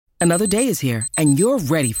Another day is here, and you're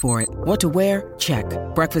ready for it. What to wear? Check.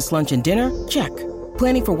 Breakfast, lunch, and dinner? Check.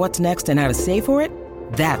 Planning for what's next and how to save for it?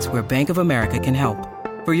 That's where Bank of America can help.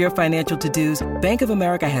 For your financial to-dos, Bank of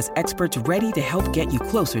America has experts ready to help get you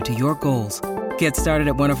closer to your goals. Get started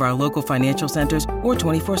at one of our local financial centers or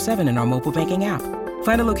 24/7 in our mobile banking app.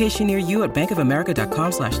 Find a location near you at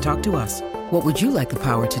bankofamerica.com/talktous. What would you like the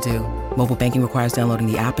power to do? Mobile banking requires downloading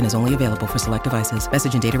the app and is only available for select devices.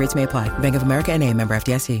 Message and data rates may apply. Bank of America N.A., member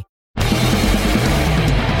FDIC.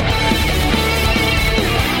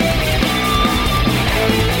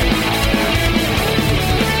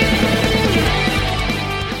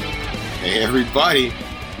 Hey everybody,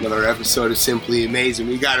 another episode of Simply Amazing.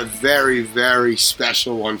 We got a very, very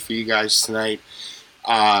special one for you guys tonight.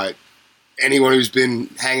 Anyone who's been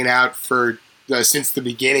hanging out for since the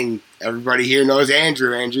beginning, everybody here knows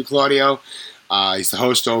Andrew Claudio. He's the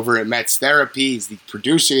host over at Mets Therapy. He's the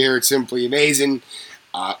producer here at Simply Amazing.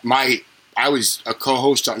 I was a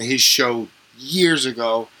co-host on his show years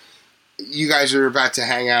ago. You guys are about to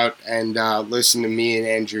hang out and listen to me and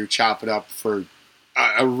Andrew chop it up for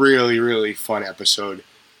a really, really fun episode.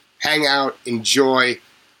 Hang out, enjoy.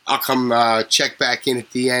 I'll come check back in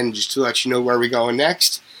at the end just to let you know where we're going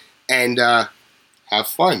next. And have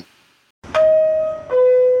fun.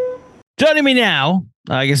 Joining me now,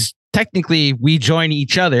 I guess technically we join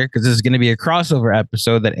each other because this is going to be a crossover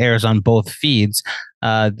episode that airs on both feeds.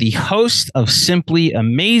 The host of Simply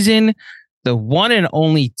Amazing, the one and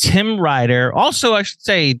only Tim Ryder. Also, I should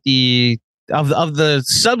say of the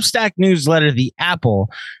Substack newsletter, The Apple,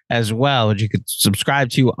 as well, which you could subscribe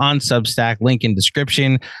to on Substack. Link in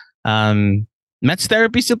description. Mets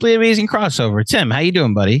Therapy, Simply Amazing crossover. Tim, how you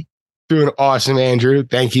doing, buddy? Doing awesome, Andrew.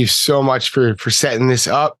 Thank you so much for setting this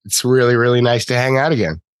up. It's really, really nice to hang out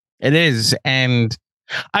again. It is. And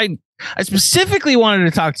I specifically wanted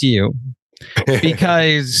to talk to you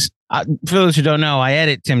because for those who don't know, I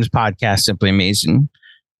edit Tim's podcast, Simply Amazing.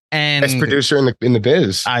 And best producer in the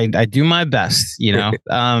biz. I do my best, you know.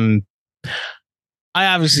 I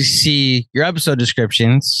obviously see your episode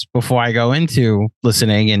descriptions before I go into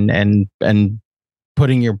listening and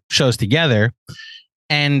putting your shows together.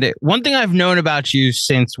 And one thing I've known about you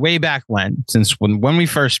since way back when we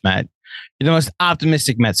first met, you're the most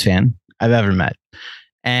optimistic Mets fan I've ever met.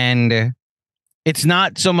 And it's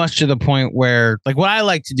not so much to the point where, like, what I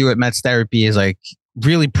like to do at Mets Therapy is like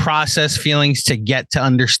really process feelings to get to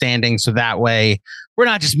understanding. So that way we're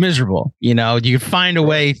not just miserable. You know, you can find a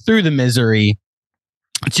way through the misery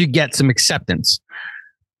to get some acceptance.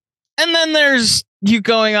 And then there's you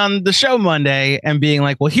going on the show Monday and being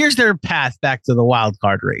like, well, here's their path back to the wild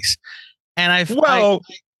card race. And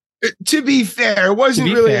to be fair, it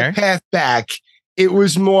wasn't really a path back. It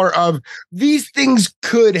was more of these things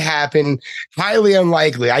could happen, highly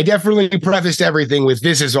unlikely. I definitely prefaced everything with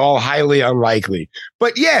this is all highly unlikely.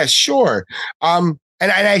 But yeah, sure. And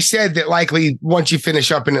I said that likely once you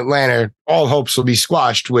finish up in Atlanta, all hopes will be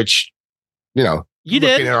squashed, which, you know, you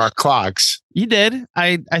looking did at our clocks. You did.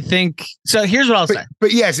 I think so. Here's what I'll say.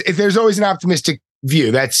 But yes, if there's always an optimistic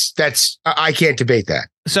view, that's I can't debate that.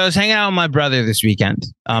 So I was hanging out with my brother this weekend.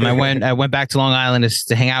 I went back to Long Island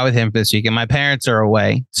to hang out with him for this weekend. My parents are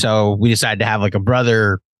away, so we decided to have like a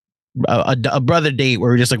brother date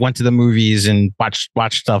where we just like went to the movies and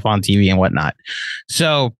watched stuff on TV and whatnot.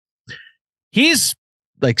 So he's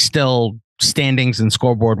like still standings and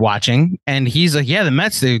scoreboard watching, and he's like, yeah, the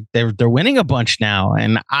Mets, they're winning a bunch now.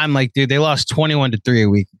 And I'm like, dude, they lost 21-3 a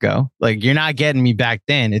week ago. Like, you're not getting me back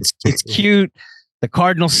then. It's cute. The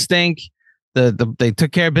Cardinals stink. They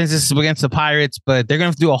took care of business against the Pirates, but they're gonna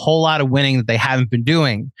have to do a whole lot of winning that they haven't been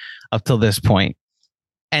doing up till this point.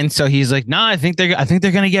 And so he's like, no, I think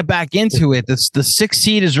they're gonna get back into it. The 6th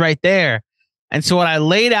seed is right there. And so what I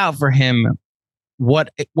laid out for him,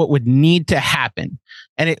 what would need to happen.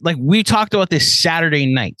 And it, like, we talked about this Saturday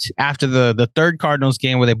night after the third Cardinals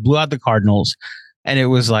game where they blew out the Cardinals. And it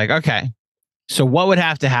was like, okay, so what would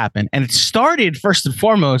have to happen? And it started first and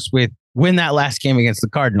foremost with win that last game against the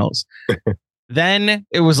Cardinals. Then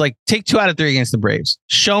it was like, take 2 out of 3 against the Braves.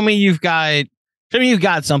 Show me you've got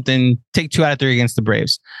something. Take 2 out of 3 against the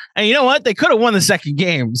Braves. And you know what? They could have won the second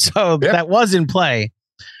game. So that was in play.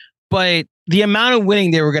 But the amount of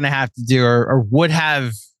winning they were going to have to do or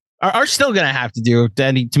are still going to have to do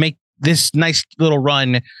to make this nice little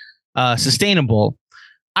run sustainable,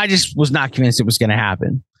 I just was not convinced it was going to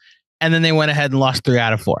happen. And then they went ahead and lost 3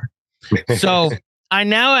 out of 4. So I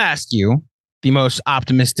now ask you, the most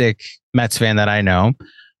optimistic Mets fan that I know.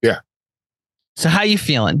 Yeah. So how you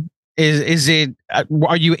feeling? Is it,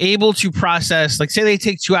 are you able to process, like, say they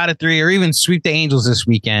take 2 out of 3 or even sweep the Angels this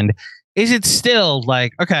weekend? Is it still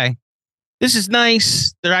like, okay, this is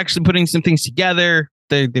nice. They're actually putting some things together.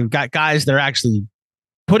 They've got guys that are actually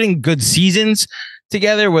putting good seasons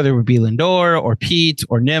together, whether it would be Lindor or Pete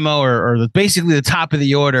or Nimmo or basically the top of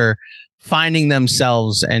the order, finding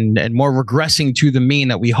themselves and more regressing to the mean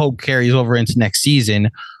that we hope carries over into next season.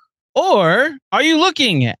 Or are you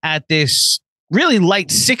looking at this really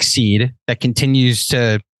light 6 seed that continues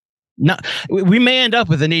to not? We may end up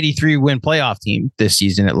with an 83 win playoff team this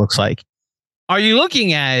season, it looks like. Are you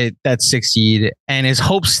looking at that 6 seed and is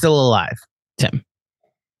hope still alive, Tim?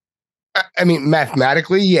 I mean,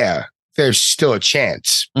 mathematically, yeah, there's still a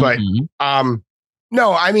chance. But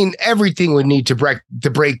no, I mean, everything would need to break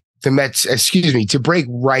the Mets, to break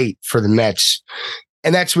right for the Mets.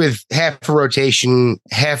 And that's with half a rotation,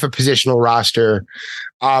 half a positional roster.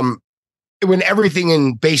 When everything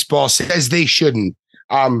in baseball says they shouldn't,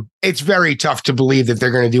 it's very tough to believe that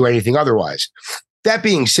they're going to do anything otherwise. That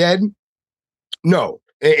being said, no,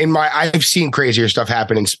 I've seen crazier stuff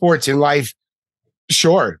happen in sports, in life.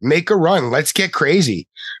 Sure, make a run. Let's get crazy.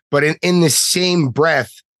 But in the same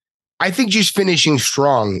breath, I think just finishing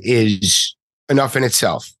strong is enough in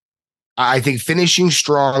itself. I think finishing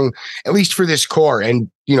strong, at least for this core, and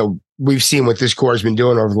we've seen what this core has been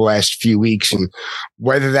doing over the last few weeks, and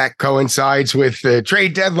whether that coincides with the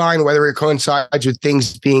trade deadline, whether it coincides with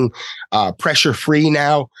things being pressure free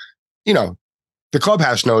now, the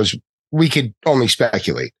clubhouse knows. We could only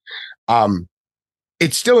speculate.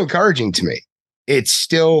 It's still encouraging to me.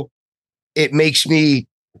 It makes me,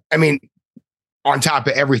 I mean, on top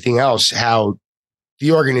of everything else, how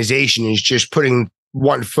the organization is just putting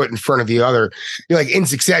one foot in front of the other, like in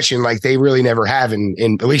succession, like they really never have in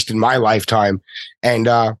at least in my lifetime. And,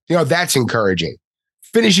 that's encouraging.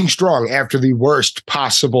 Finishing strong after the worst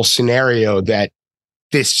possible scenario that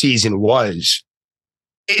this season was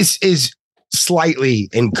is slightly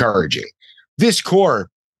encouraging. This core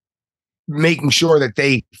making sure that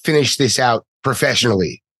they finish this out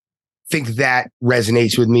professionally, think that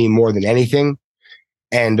resonates with me more than anything.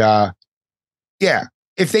 And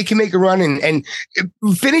if they can make a run and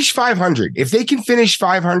finish 500, if they can finish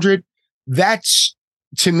 500, that's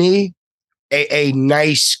to me a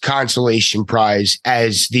nice consolation prize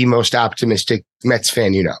as the most optimistic Mets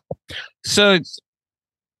fan, So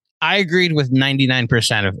I agreed with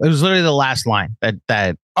 99% of it. Was literally the last line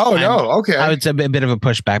that. Oh, no. Okay. I would say a bit of a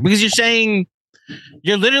pushback because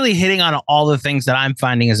you're literally hitting on all the things that I'm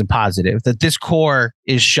finding as a positive, that this core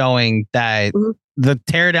is showing that the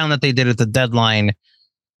teardown that they did at the deadline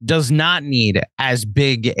does not need as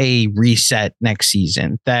big a reset next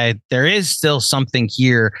season, that there is still something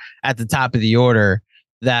here at the top of the order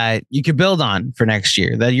that you could build on for next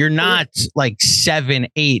year, that you're not like 7,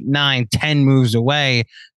 8, 9, 10 moves away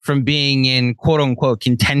from being in quote unquote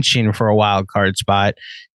contention for a wild card spot.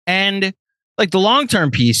 And like the long-term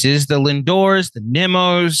pieces, the Lindors, the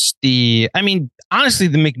Nimmos, honestly,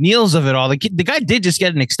 the McNeils of it all, the guy did just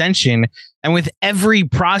get an extension. And with every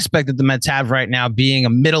prospect that the Mets have right now being a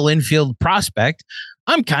middle infield prospect,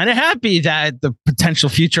 I'm kind of happy that the potential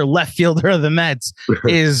future left fielder of the Mets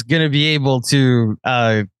is going to be able to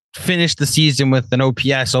finish the season with an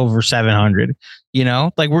OPS over 700.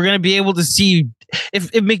 Like we're going to be able to see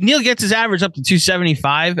if McNeil gets his average up to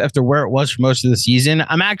 275 after where it was for most of the season.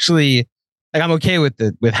 I'm actually I'm okay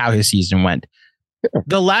with how his season went.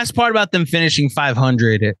 The last part about them finishing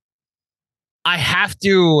 500, I have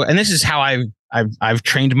to, and this is how I've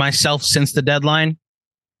trained myself since the deadline.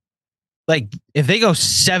 Like if they go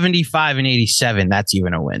 75 and 87, that's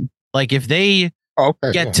even a win. Like if they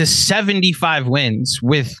get to 75 wins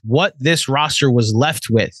with what this roster was left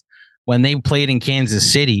with when they played in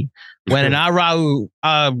Kansas City, when an Arau,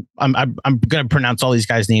 I'm going to pronounce all these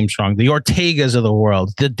guys' names wrong. The Ortegas of the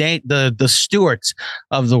world, the Stewarts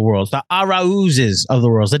of the world, the Arauzes of the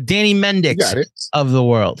world, the Danny Mendics of the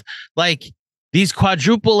world. Like these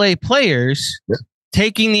quadruple A players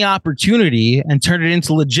taking the opportunity and turn it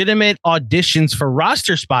into legitimate auditions for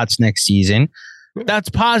roster spots next season. That's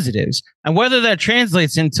positives. And whether that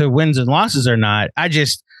translates into wins and losses or not,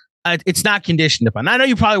 it's not conditioned upon. I know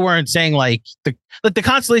you probably weren't saying like the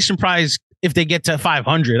consolation prize if they get to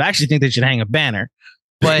 500. I actually think they should hang a banner.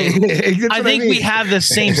 But I think we have the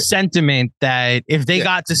same sentiment that if they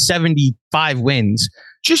got to 75 wins,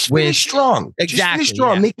 just finish strong. Exactly. Just finish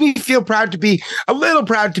strong. Yeah. Make me feel a little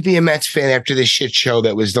proud to be a Mets fan after this shit show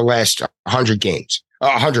that was the last 100 games,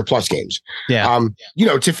 100 plus games. Yeah.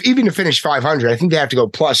 To finish 500, I think they have to go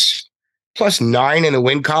plus 9 in the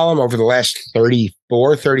win column over the last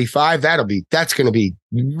 34, 35. That's going to be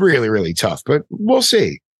really, really tough, but we'll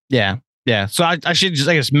see. Yeah. Yeah. So I should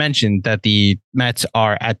just, mention that the Mets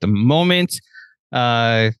are at the moment,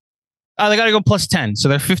 Oh, they got to go plus 10. So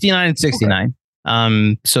they're 59 and 69.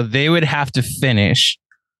 Okay. So they would have to finish.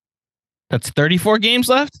 That's 34 games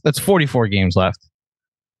left. That's 44 games left.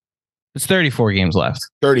 It's 34 games left.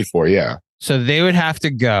 34, yeah. So they would have to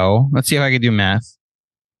go. Let's see if I can do math.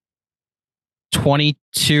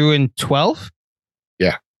 22 and 12.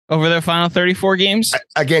 Yeah. Over their final 34 games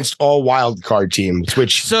against all wild card teams,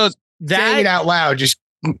 which saying it out loud just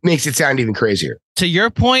makes it sound even crazier. To your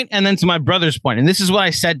point, and then to my brother's point, and this is what I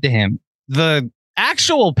said to him: the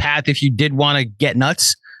actual path, if you did want to get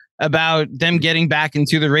nuts about them getting back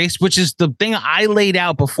into the race, which is the thing I laid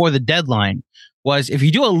out before the deadline, was if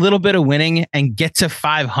you do a little bit of winning and get to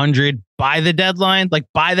 500 by the deadline, like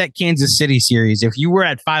by that Kansas City series, if you were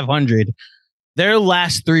at 500. Their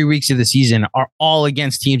last 3 weeks of the season are all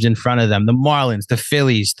against teams in front of them. The Marlins, the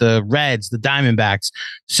Phillies, the Reds, the Diamondbacks.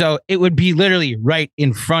 So it would be literally right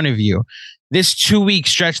in front of you. This 2-week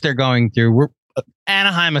stretch they're going through, we're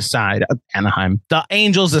Anaheim aside, the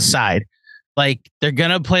Angels aside, like they're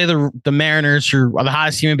going to play the Mariners, who are the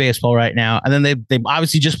hottest team in baseball right now. And then they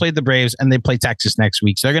obviously just played the Braves and they play Texas next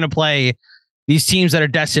week. So they're going to play these teams that are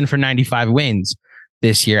destined for 95 wins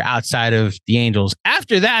this year outside of the Angels.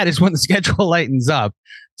 After that is when the schedule lightens up.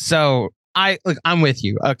 So I'm with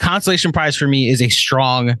you. A consolation prize for me is a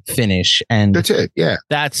strong finish. And that's it. Yeah.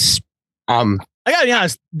 That's, I gotta be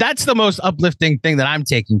honest, that's the most uplifting thing that I'm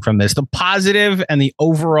taking from this. The positive and the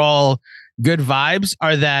overall good vibes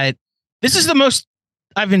are that this is the most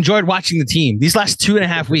I've enjoyed watching the team these last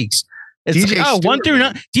 2.5 weeks. It's DJ like, 1 through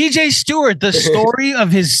 9. DJ Stewart, the story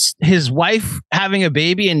of his wife having a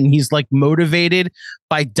baby and he's like motivated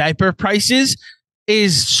by diaper prices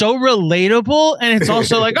is so relatable. And it's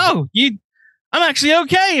also like, I'm actually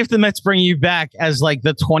okay if the Mets bring you back as like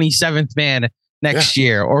the 27th man next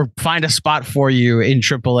year, or find a spot for you in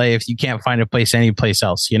AAA if you can't find a place anyplace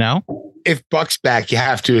else, you know? If Buck's back, you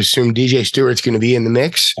have to assume DJ Stewart's going to be in the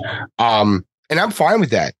mix. And I'm fine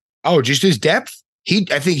with that. Oh, just his depth.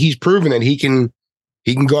 I think he's proven that he can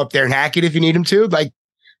go up there and hack it if you need him to. Like,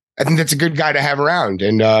 I think that's a good guy to have around.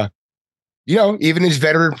 And, even his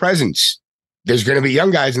veteran presence, there's going to be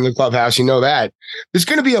young guys in the clubhouse. You know that there's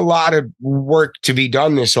going to be a lot of work to be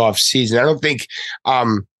done this off season. I don't think,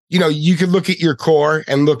 you could look at your core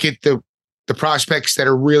and look at the prospects that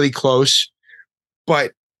are really close,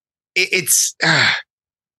 but there's going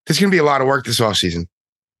to be a lot of work this off season.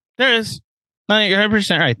 There is. No, you're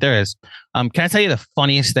 100% right. There is. Can I tell you the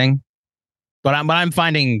funniest thing? But I'm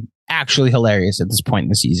finding actually hilarious at this point in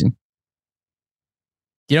the season.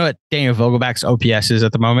 Do you know what Daniel Vogelback's OPS is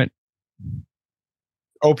at the moment?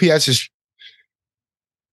 OPS is,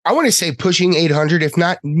 I want to say, pushing 800, if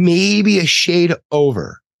not maybe a shade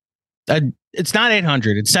over. It's not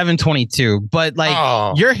 800. It's 722. But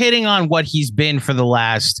you're hitting on what he's been for the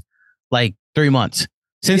last 3 months.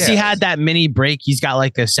 Since he had that mini break, he's got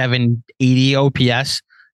like a 780 OPS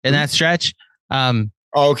in that stretch.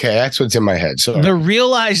 Okay, that's what's in my head. So the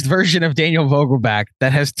realized version of Daniel Vogelback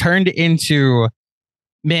that has turned into,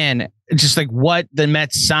 just like what the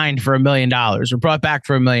Mets signed for $1 million or brought back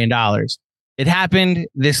for $1 million. It happened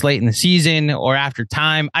this late in the season or after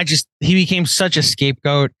time. He became such a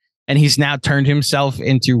scapegoat. And he's now turned himself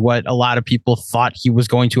into what a lot of people thought he was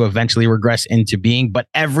going to eventually regress into being, but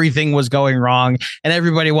everything was going wrong and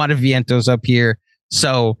everybody wanted Vientos up here.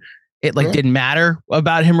 So it didn't matter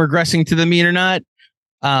about him regressing to the mean or not.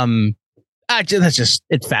 It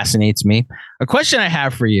fascinates me. A question I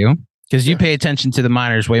have for you, because you pay attention to the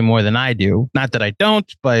minors way more than I do. Not that I don't,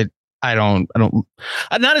 but I don't,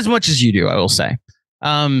 not as much as you do, I will say.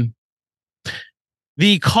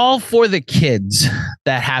 The call for the kids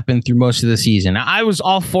that happened through most of the season. I was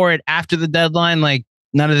all for it after the deadline. Like,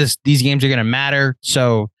 none of these games are going to matter.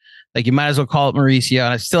 So you might as well call it Mauricio.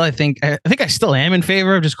 And I think I still am in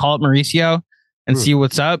favor of just call it Mauricio and see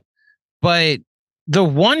what's up. But the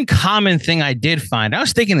one common thing I did find, I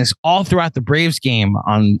was thinking this all throughout the Braves game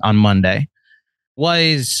on Monday,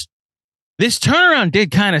 was this turnaround did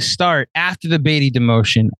kind of start after the Beatty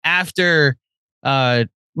demotion, after,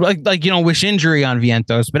 wish injury on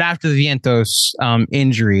Vientos, but after the Vientos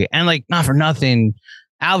injury, and not for nothing,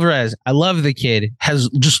 Alvarez, I love the kid,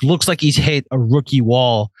 just looks like he's hit a rookie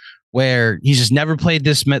wall where he's just never played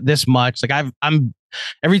this much. I'm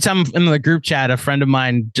every time I'm in the group chat, a friend of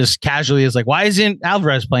mine just casually is like, "Why isn't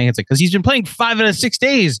Alvarez playing?" It's like, because he's been playing 5 out of 6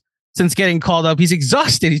 days since getting called up. He's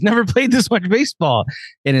exhausted. He's never played this much baseball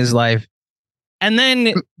in his life. And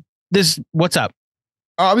then what's up?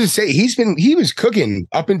 I was going to say, he was cooking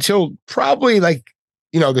up until probably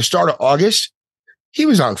the start of August. He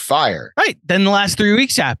was on fire. Right. Then the last 3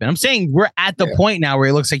 weeks happened. I'm saying we're at the point now where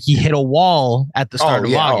it looks like he hit a wall at the start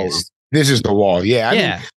of August. This is the wall.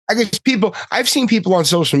 Yeah. I guess I've seen people on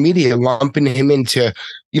social media lumping him into,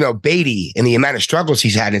 Beatty and the amount of struggles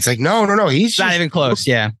he's had. And it's like, no. He's not even close.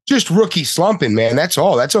 Yeah. Just rookie slumping, man. That's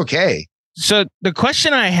all. That's okay. So the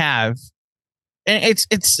question I have, and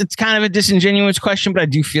it's kind of a disingenuous question, but I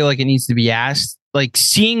do feel like it needs to be asked. Like,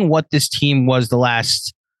 seeing what this team was the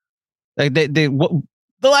last, the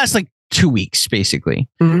last 2 weeks, basically.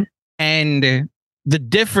 Mm-hmm. And the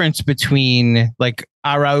difference between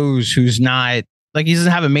Arauz, who's not, he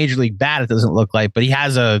doesn't have a major league bat, it doesn't look like, but he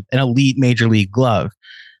has an elite major league glove.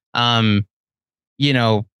 The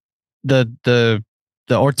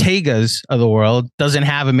Ortegas of the world doesn't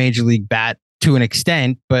have a major league bat to an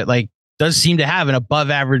extent, but does seem to have an above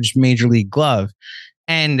average major league glove.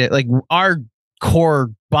 And our core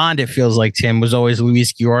bond, it feels like, Tim, was always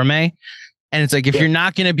Luis Guillorme. And it's if you're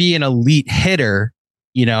not going to be an elite hitter,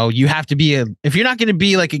 you have to be if you're not going to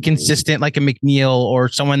be a consistent, like a McNeil or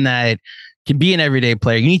someone that can be an everyday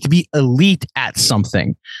player, you need to be elite at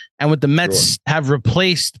something. And what the Mets have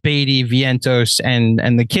replaced Beatty, Vientos,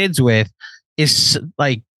 and the kids with is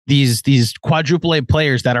these quadruple A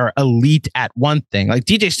players that are elite at one thing.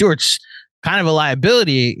 DJ Stewart's kind of a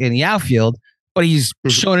liability in the outfield, but he's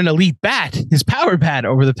shown an elite bat, his power bat,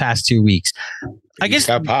 over the past 2 weeks. I guess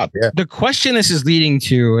the question this is leading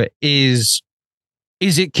to is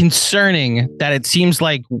it concerning that it seems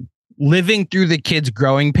like living through the kids'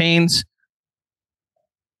 growing pains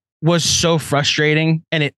was so frustrating,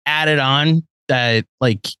 and it added on that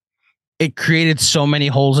it created so many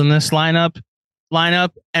holes in this lineup.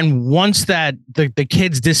 And once that the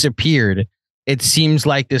kids disappeared, it seems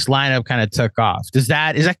like this lineup kind of took off. Is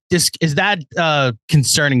that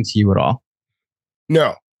concerning to you at all?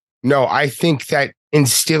 No, I think that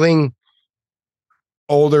instilling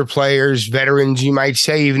older players, veterans, you might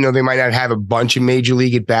say, even though they might not have a bunch of major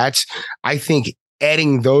league at bats, I think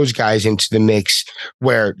adding those guys into the mix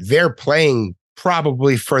where they're playing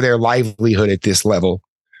probably for their livelihood at this level.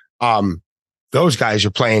 Those guys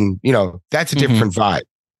are playing, that's a different vibe.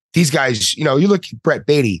 These guys, you look at Brett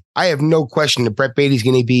Beatty. I have no question that Brett Beatty's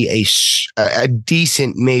going to be a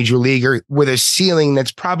decent major leaguer with a ceiling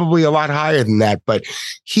that's probably a lot higher than that, but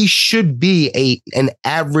he should be an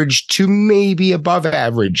average to maybe above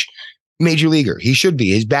average major leaguer. He should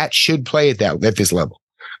be. His bat should play at this level.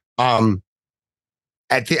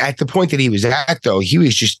 At the point that he was at, though, he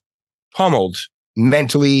was just pummeled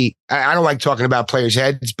mentally. I don't like talking about players'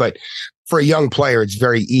 heads, but for a young player, it's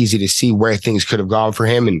very easy to see where things could have gone for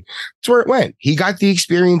him, and it's where it went. He got the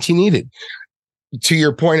experience he needed. To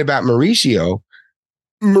your point about Mauricio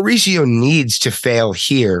needs to fail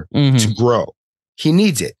here to grow. He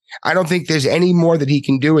needs it. I don't think there's any more that he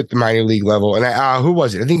can do at the minor league level. And who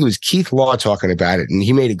was it? I think it was Keith Law talking about it, and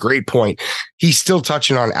he made a great point. He's still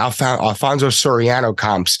touching on Alfonso Soriano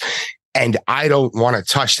comps, and I don't want to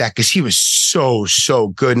touch that because he was so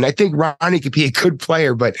good. And I think Ronnie could be a good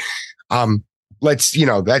player, but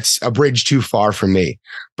that's a bridge too far for me.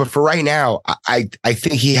 But for right now, I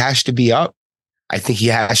think he has to be up. I think he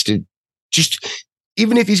has to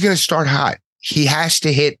even if he's going to start hot, he has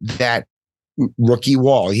to hit that rookie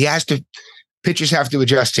wall. Pitchers have to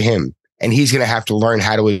adjust to him, and he's going to have to learn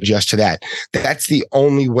how to adjust to that. That's the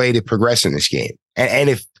only way to progress in this game. And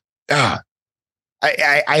if,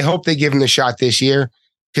 I hope they give him the shot this year,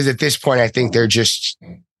 because at this point, I think they're just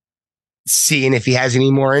seeing if he has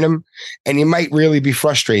any more in him, and he might really be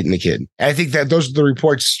frustrating the kid. And I think that those are the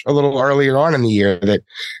reports a little earlier on in the year that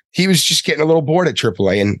he was just getting a little bored at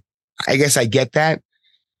AAA. And I guess I get that.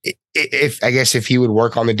 If he would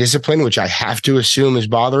work on the discipline, which I have to assume is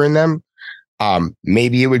bothering them,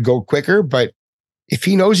 maybe it would go quicker. But if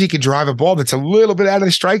he knows he could drive a ball that's a little bit out of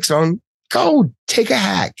the strike zone, go take a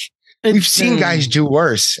hack. We've seen guys do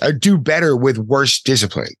worse or do better with worse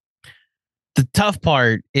discipline. The tough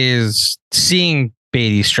part is seeing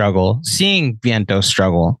Beatty struggle, seeing Vientos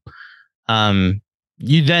struggle.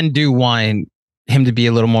 You then do want him to be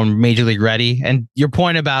a little more major league ready. And your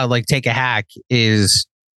point about take a hack is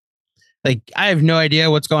I have no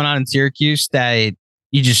idea what's going on in Syracuse that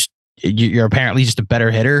you're apparently just a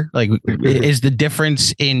better hitter. Is the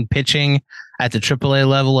difference in pitching at the AAA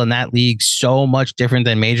level in that league so much different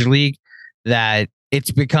than major league that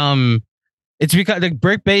it's become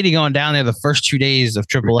Brick Beatty going down there the first 2 days of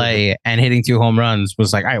AAA and hitting 2 home runs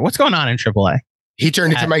was all right, what's going on in AAA? He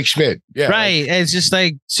turned into Mike Schmidt. Yeah. Right. It's just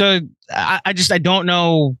so I don't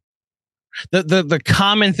know. The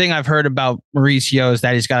common thing I've heard about Mauricio is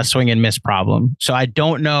that he's got a swing and miss problem. So I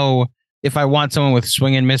don't know if I want someone with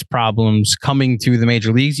swing and miss problems coming to the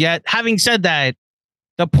major leagues yet. Having said that,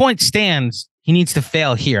 the point stands. He needs to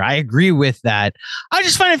fail here. I agree with that. I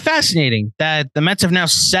just find it fascinating that the Mets have now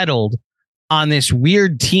settled on this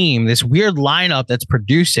weird team, this weird lineup that's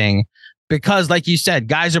producing, because like you said,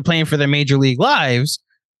 guys are playing for their major league lives.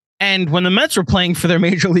 And when the Mets were playing for their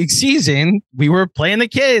major league season, we were playing the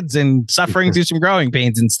kids and suffering through some growing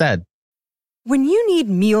pains instead. When you need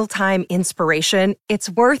mealtime inspiration,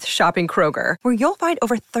 it's worth shopping Kroger, where you'll find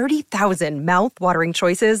over 30,000 mouth-watering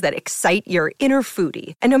choices that excite your inner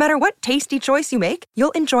foodie. And no matter what tasty choice you make,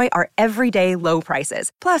 you'll enjoy our everyday low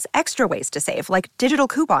prices, plus extra ways to save, like digital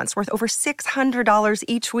coupons worth over $600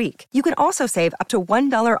 each week. You can also save up to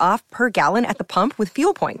 $1 off per gallon at the pump with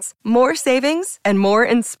fuel points. More savings and more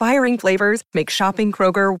inspiring flavors make shopping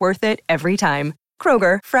Kroger worth it every time.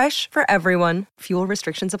 Kroger, fresh for everyone. Fuel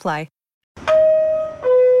restrictions apply.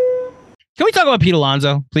 Can we talk about Pete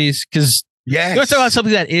Alonso, plees? Because yes. you want to talk about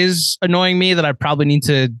something that is annoying me that I probably need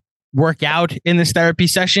to work out in this therapy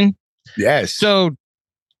session? Yes. So,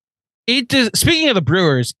 speaking of the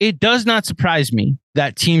Brewers, it does not surprise me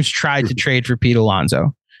that teams tried to trade for Pete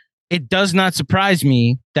Alonso. It does not surprise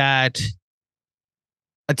me that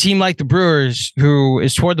a team like the Brewers, who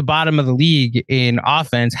is toward the bottom of the league in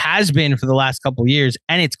offense, has been for the last couple of years,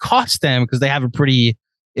 and it's cost them because they have a pretty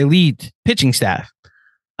elite pitching staff.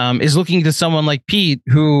 Is looking to someone like Pete,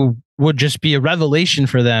 who would just be a revelation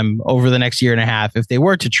for them over the next year and a half if they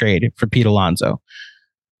were to trade for Pete Alonso.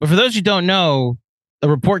 But for those who don't know, a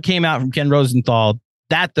report came out from Ken Rosenthal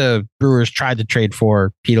that the Brewers tried to trade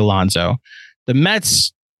for Pete Alonso. The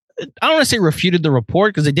Mets, I don't want to say refuted the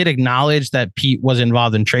report because they did acknowledge that Pete was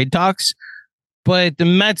involved in trade talks, but the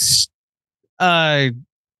Mets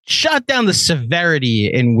shot down the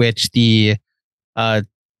severity in which the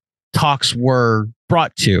talks were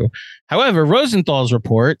brought to. However, Rosenthal's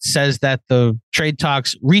report says that the trade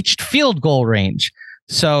talks reached field goal range.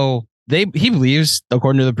 So he believes,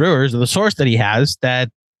 according to the Brewers, or the source that he has, that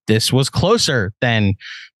this was closer than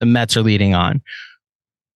the Mets are leading on.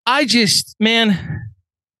 I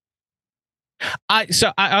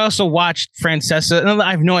also watched Francesa, and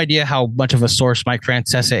I have no idea how much of a source Mike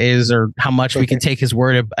Francesa is or how much we can take his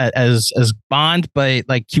word as bond, but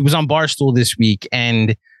like he was on Barstool this week,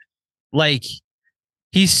 and like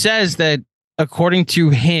he says that according to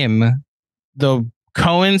him, the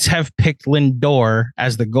Cohens have picked Lindor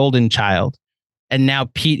as the golden child, and now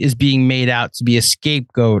Pete is being made out to be a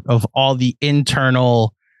scapegoat of all the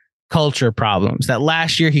internal culture problems. That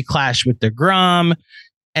last year he clashed with DeGrom,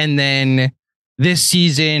 and then this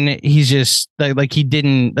season he's just like he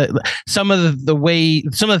didn't. Some of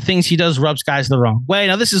the things he does rubs guys the wrong way.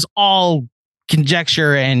 Now this is all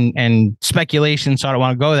conjecture and speculation, so I don't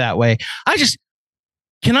want to go that way. I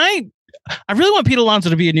really want Pete Alonso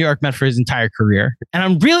to be a New York Met for his entire career. And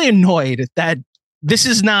I'm really annoyed that this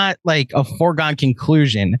is not like a foregone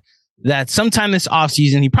conclusion that sometime this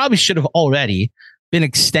offseason, he probably should have already been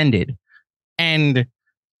extended. And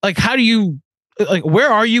like,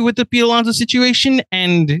 where are you with the Pete Alonso situation?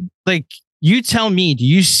 And like, you tell me, do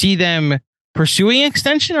you see them pursuing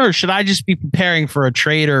extension, or should I just be preparing for a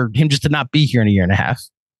trade or him just to not be here in a year and a half?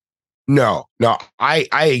 No, I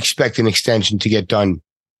expect an extension to get done.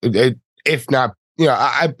 If not,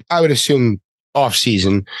 I would assume off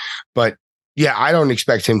season, but yeah, I don't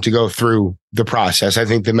expect him to go through the process. I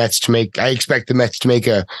expect the Mets to make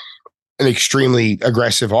an extremely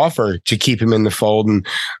aggressive offer to keep him in the fold. And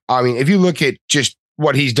I mean, if you look at just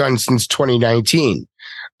what he's done since 2019,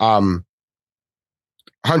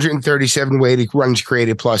 137 weighted runs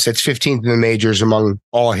created plus, that's 15th in the majors among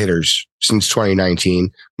all hitters since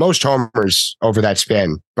 2019. Most homers over that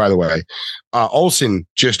span, by the way. Olsen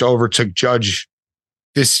just overtook Judge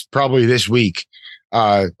this week.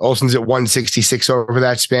 Olsen's at 166 over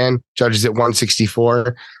that span. Judge is at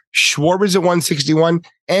 164. Schwarber's at 161.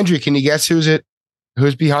 Andrew, can you guess who's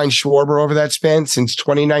behind Schwarber over that span since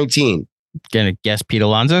 2019? Gonna guess Pete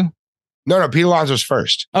Alonso? No, Pete Alonso's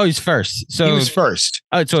first. Oh, he's first. So he was first.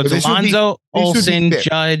 Oh, so it's Alonso, Olsen,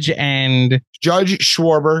 Judge,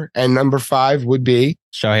 Schwarber, and number 5 would be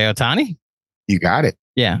Shohei Ohtani. You got it.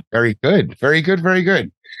 Yeah. Very good. Very good. Very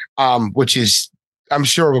good. Which is, I'm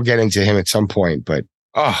sure we'll get into him at some point, but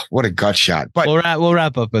what a gut shot. But we'll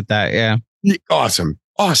wrap up with that. Yeah. Awesome.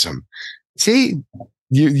 See,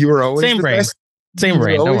 you were always same the brain. best. Same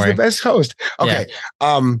brain. Always Don't worry. the best host. Okay.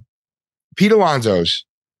 Yeah. Pete Alonso's.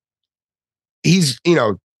 He's,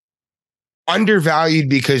 undervalued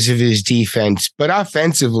because of his defense, but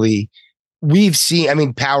offensively, we've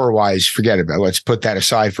seen, power wise, forget about it. Let's put that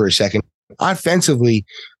aside for a second. Offensively,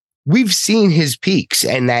 we've seen his peaks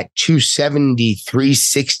and that 270,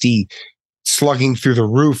 360 slugging through the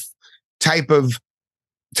roof type of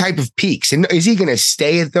peaks. And is he going to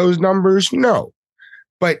stay at those numbers? No.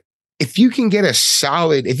 But if you can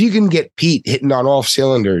get Pete hitting on all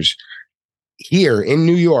cylinders, here in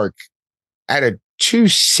New York at a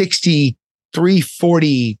 260,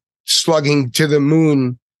 340 slugging to the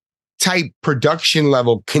moon type production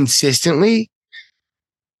level consistently,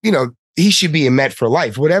 he should be a Met for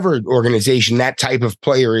life. Whatever organization that type of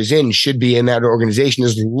player is in should be in that organization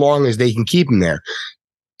as long as they can keep him there.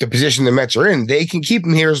 The position the Mets are in, they can keep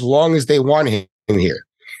him here as long as they want him here.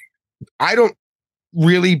 I don't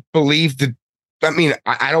really believe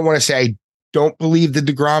I don't want to say I don't believe the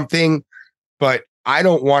DeGrom thing, but I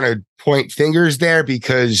don't want to point fingers there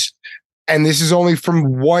because, and this is only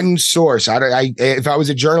from one source. If I was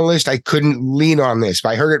a journalist, I couldn't lean on this. But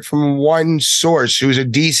I heard it from one source who's a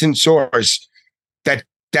decent source that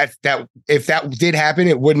if that did happen,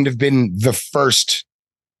 it wouldn't have been the first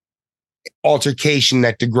altercation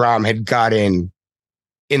that DeGrom had got in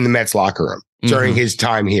the Mets locker room during his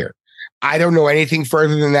time here. I don't know anything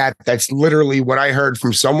further than that. That's literally what I heard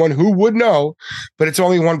from someone who would know, but it's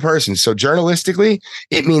only one person. So journalistically,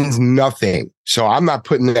 it means nothing. So I'm not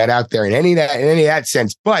putting that out there in any of that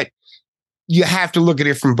sense, but you have to look at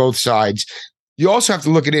it from both sides. You also have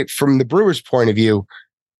to look at it from the Brewers' point of view.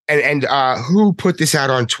 And who put this out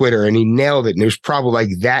on Twitter, and he nailed it. And it was probably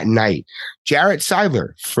like that night. Jarrett Seidler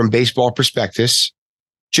from Baseball Prospectus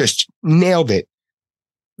just nailed it.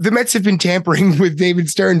 The Mets have been tampering with David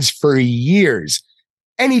Stearns for years.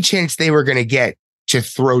 Any chance they were going to get to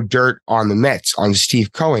throw dirt on the Mets, on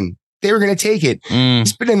Steve Cohen, they were going to take it.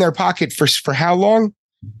 It's been in their pocket for how long?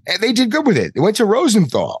 And they did good with it. They went to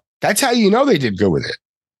Rosenthal. That's how you know they did good with it.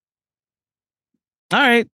 All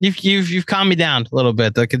right, you've calmed me down a little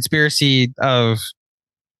bit. The conspiracy of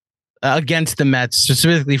against the Mets,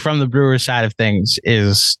 specifically from the Brewers side of things,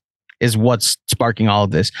 is what's sparking all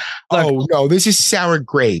of this. Look, oh no, this is sour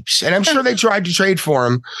grapes, and I'm sure they tried to trade for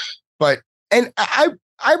him, and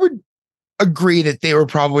I would agree that they were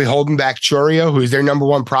probably holding back Chourio, who's their number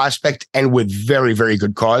one prospect, and with very, very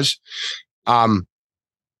good cause.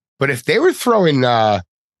 But if they were throwing,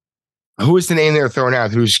 who was the name they were throwing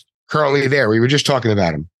out? Who's currently there? We were just talking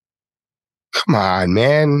about him. Come on,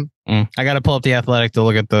 man. I got to pull up the Athletic to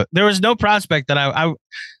look at there was no prospect that I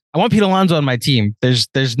want Pete Alonso on my team. There's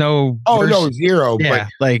no. Oh, no, zero. Yeah,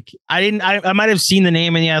 but I might have seen the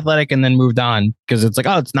name in the Athletic and then moved on because it's like,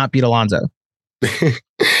 oh, it's not Pete Alonso.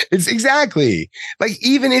 It's exactly like,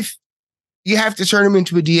 even if you have to turn him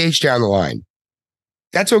into a DH down the line,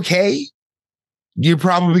 that's okay. You're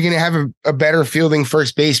probably going to have a better fielding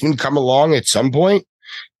first baseman come along at some point.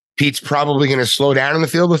 Pete's probably going to slow down in the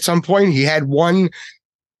field at some point. He had one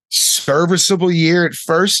serviceable year at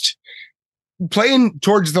first. Playing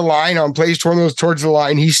towards the line on plays towards the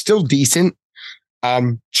line, he's still decent.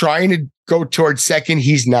 Trying to go towards second,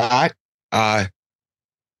 he's not.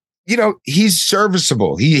 He's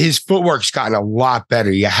serviceable. His footwork's gotten a lot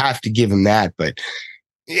better. You have to give him that. But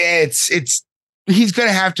yeah, he's going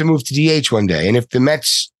to have to move to DH one day. And if the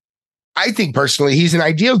Mets, I think personally, he's an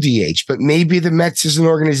ideal DH, but maybe the Mets as an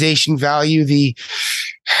organization value the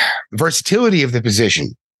versatility of the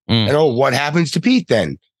position. And what happens to Pete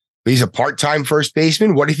then? He's a part-time first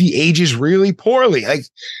baseman. What if he ages really poorly? Like,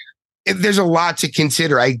 there's a lot to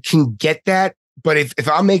consider. I can get that. But if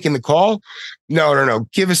I'm making the call, no.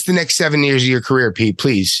 Give us the next 7 years of your career, Pete,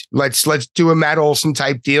 please. Let's do a Matt Olson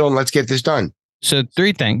type deal and let's get this done. So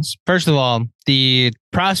 3 things. First of all, the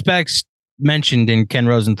prospects mentioned in Ken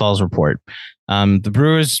Rosenthal's report. The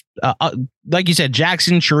Brewers, like you said,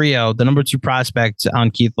 Jackson Chourio, the number 2 prospect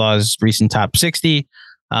on Keith Law's recent top 60,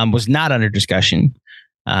 was not under discussion.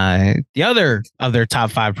 The other of their top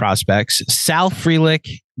 5 prospects, Sal Frelick,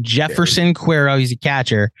 Jefferson Cuero, he's a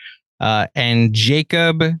catcher, and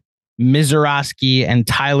Jacob Mizorowski and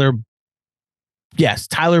Tyler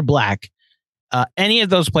Black. Any of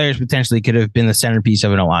those players potentially could have been the centerpiece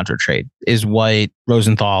of an Alonso trade, is what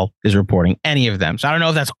Rosenthal is reporting. Any of them. So I don't know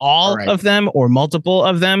if that's all of them or multiple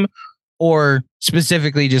of them, or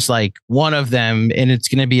specifically just like one of them, and it's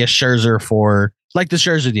going to be a Scherzer for, like the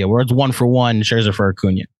Scherzer deal, where it's 1-for-1 Scherzer for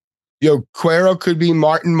Acuna. Cuero could be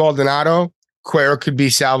Martin Maldonado. Cuero could be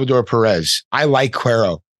Salvador Perez. I like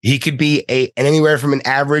Cuero. He could be anywhere from an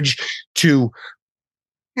average to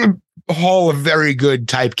Hall of very good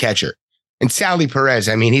type catcher. And Sally Perez,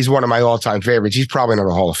 I mean, he's one of my all-time favorites. He's probably not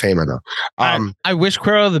a Hall of Famer, though. I wish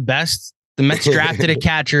Cuero the best. The Mets drafted a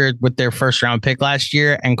catcher with their first-round pick last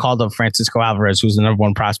year and called up Francisco Alvarez, who's the number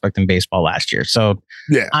 1 prospect in baseball last year. So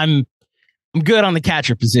yeah, I'm good on the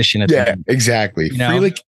catcher position. Exactly.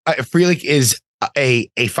 Frelick is a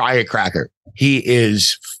firecracker. He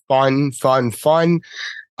is fun.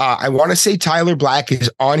 I want to say Tyler Black is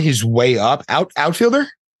on his way up. Outfielder?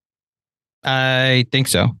 I think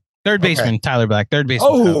so. Third baseman, Tyler Black. Third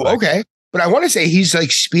baseman. Oh, okay. But I want to say he's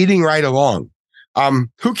like speeding right along.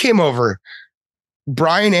 Who came over?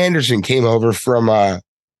 Brian Anderson came over from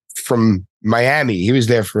Miami. He was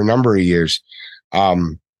there for a number of years.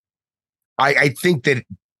 I think that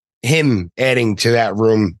him adding to that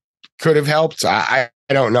room could have helped. I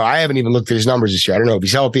don't know. I haven't even looked at his numbers this year. I don't know if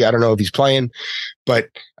he's healthy. I don't know if he's playing, but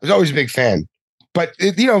I was always a big fan. But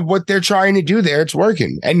what they're trying to do there, it's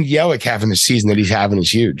working. And Yelich having the season that he's having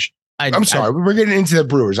is huge. I'm sorry. We're getting into the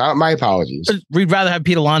Brewers. My apologies. We'd rather have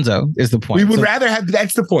Pete Alonso is the point. We would rather have,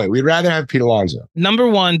 that's the point. We'd rather have Pete Alonso. Number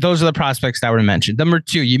one, those are the prospects that were mentioned. Number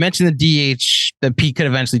two, you mentioned the DH that Pete could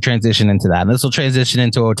eventually transition into that. And this will transition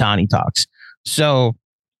into Ohtani talks. So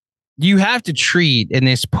you have to treat in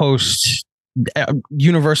this post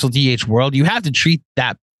universal DH world, you have to treat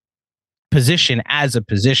that position as a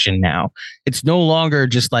position now. It's no longer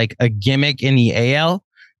just like a gimmick in the AL.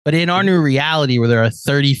 But in our new reality where there are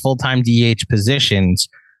 30 full-time DH positions,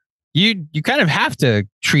 you kind of have to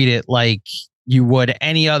treat it like you would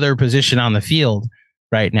any other position on the field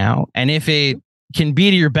right now. And if it can be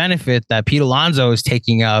to your benefit that Pete Alonso is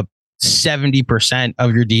taking up 70%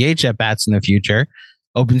 of your DH at-bats in the future,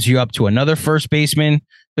 opens you up to another first baseman.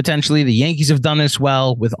 Potentially, the Yankees have done this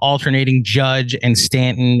well with alternating Judge and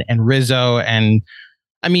Stanton and Rizzo. And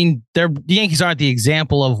I mean, the Yankees aren't the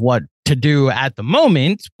example of what to do at the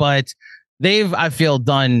moment, but they've, I feel,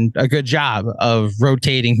 done a good job of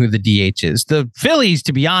rotating who the DH is. The Phillies,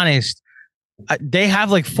 to be honest, they have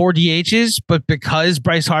like 4 DHs, but because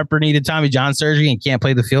Bryce Harper needed Tommy John surgery and can't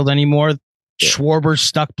play the field anymore, Schwarber's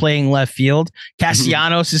stuck playing left field.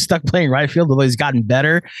 Castellanos is stuck playing right field, although he's gotten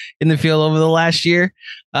better in the field over the last year.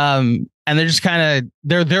 And they're just kind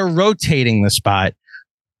of, they're rotating the spot.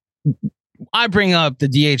 I bring up the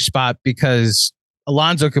DH spot because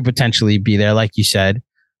Alonso could potentially be there, like you said.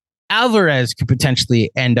 Alvarez could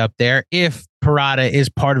potentially end up there if Parada is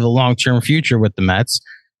part of the long-term future with the Mets.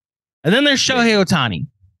 And then there's Shohei Ohtani.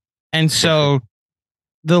 And so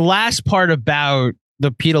the last part about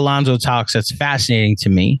the Pete Alonso talks that's fascinating to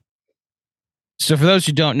me. So for those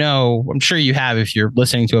who don't know, I'm sure you have if you're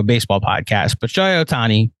listening to a baseball podcast, but Shohei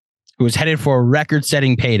Ohtani, who was headed for a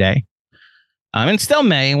record-setting payday, and still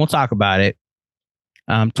may, and we'll talk about it,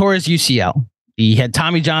 tore his UCL. He had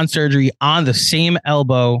Tommy John surgery on the same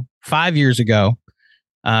elbow 5 years ago.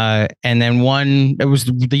 And then it was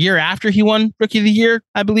the year after he won Rookie of the Year,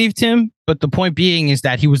 I believe, Tim. But the point being is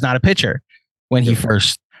that he was not a pitcher when he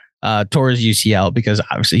first tore his UCL, because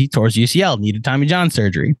obviously he tore his UCL, needed Tommy John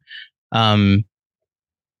surgery. Now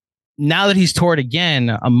that he's tore it again,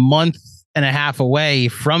 a month and a half away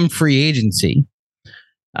from free agency,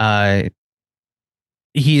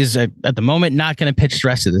 he is at the moment not going to pitch the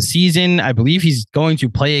rest of the season. I believe he's going to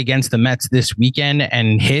play against the Mets this weekend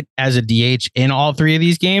and hit as a DH in all 3 of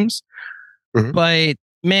these games. Mm-hmm. But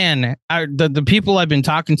man, the people I've been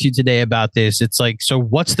talking to today about this, it's like, so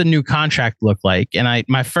what's the new contract look like? And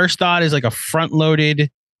my first thought is like a front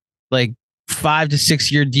loaded, like 5 to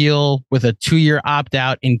 6 year deal with a 2-year opt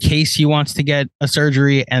out in case he wants to get a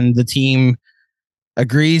surgery and the team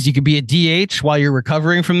agrees you could be a DH while you're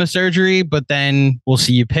recovering from the surgery, but then we'll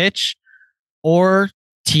see you pitch. Or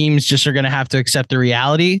teams just are going to have to accept the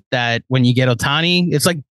reality that when you get Ohtani, it's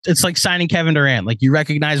like signing Kevin Durant. Like, you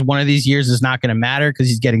recognize one of these years is not going to matter because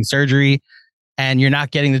he's getting surgery and you're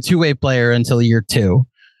not getting the 2-way player until year 2.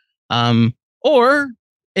 Or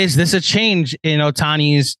is this a change in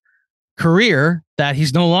Ohtani's career that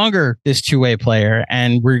he's no longer this 2-way player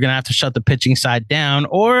and we're going to have to shut the pitching side down?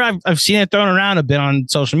 Or I've seen it thrown around a bit on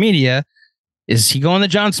social media. Is he going the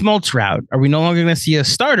John Smoltz route? Are we no longer going to see a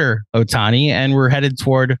starter Ohtani and we're headed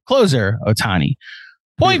toward closer Ohtani?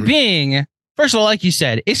 Point being, first of all, like you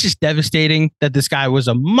said, it's just devastating that this guy was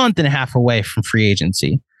a month and a half away from free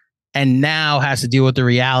agency and now has to deal with the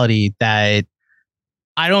reality that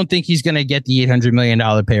I don't think he's going to get the $800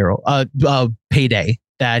 million payroll payday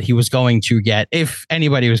that he was going to get if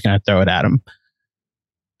anybody was going to throw it at him.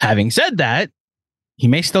 Having said that, he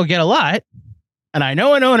may still get a lot. And I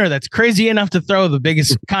know an owner that's crazy enough to throw the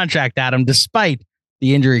biggest contract at him despite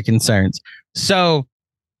the injury concerns. So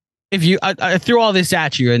if you, I threw all this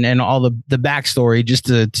at you and all the backstory just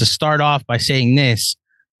to start off by saying this,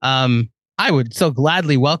 I would so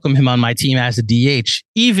gladly welcome him on my team as a DH,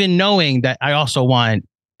 even knowing that I also want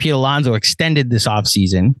Pete Alonso extended this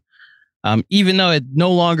offseason. Even though it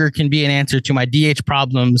no longer can be an answer to my DH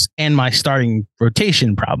problems and my starting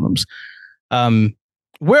rotation problems.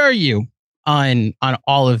 Where are you on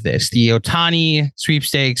all of this? The Ohtani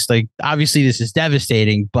sweepstakes, like, obviously this is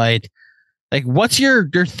devastating, but like, what's your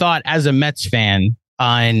thought as a Mets fan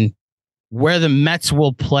on where the Mets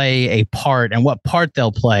will play a part and what part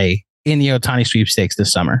they'll play in the Ohtani sweepstakes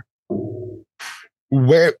this summer?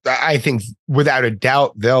 where I think without a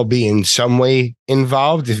doubt they'll be in some way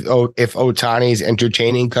involved if Ohtani is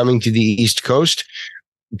entertaining coming to the East Coast.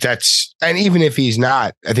 And even if he's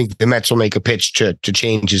not, I think the Mets will make a pitch to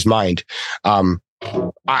change his mind.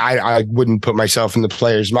 I wouldn't put myself in the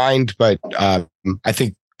player's mind, but I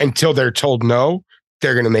think until they're told no,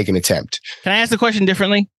 they're going to make an attempt. Can I ask the question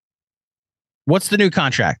differently? What's the new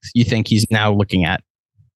contract you think he's now looking at?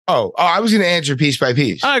 Oh, I was going to answer piece by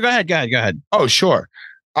piece. Oh, go ahead. Oh, sure.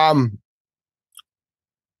 I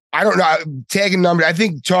don't know. Tagging numbers. I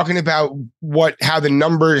think talking about how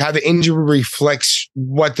the injury reflects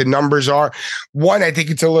what the numbers are. One, I think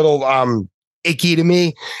it's a little icky to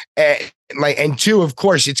me. And two, of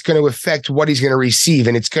course, it's going to affect what he's going to receive,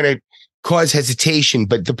 and it's going to cause hesitation.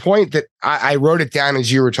 But the point that I wrote it down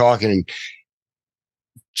as you were talking,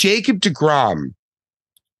 Jacob deGrom,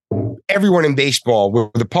 everyone in baseball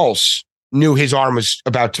with the pulse knew his arm was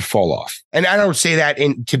about to fall off. And I don't say that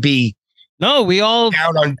to be. No, we all.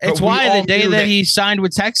 It's why the day that he signed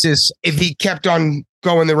with Texas, if he kept on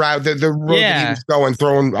going the road that he was going,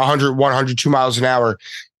 throwing 100, 102 miles an hour,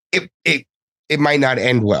 it might not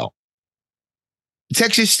end well.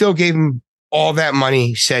 Texas still gave him all that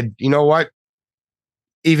money, said, you know what?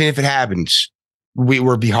 Even if it happens,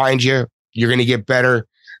 we're behind you. You're going to get better.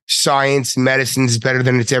 Science, medicine is better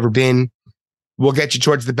than it's ever been. We'll get you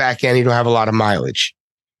towards the back end. You don't have a lot of mileage.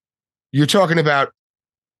 You're talking about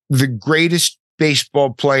the greatest baseball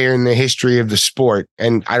player in the history of the sport.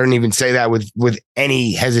 And I don't even say that with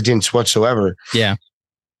any hesitance whatsoever. Yeah.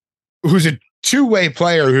 Who's a two-way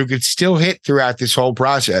player who could still hit throughout this whole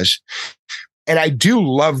process. And I do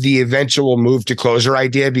love the eventual move to closer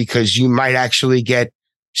idea, because you might actually get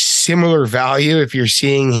similar value if you're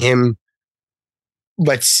seeing him,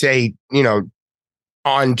 let's say,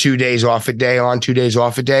 on 2 days off a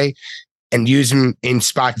day, and use him in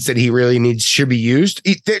spots that he really should be used.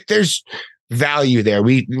 There's value there.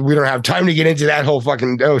 We don't have time to get into that whole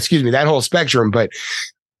that whole spectrum, but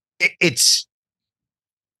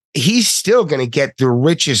he's still going to get the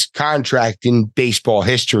richest contract in baseball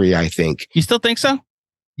history, I think. You still think so?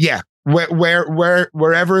 Yeah.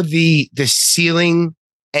 Wherever the ceiling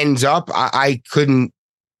ends up, I couldn't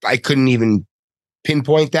even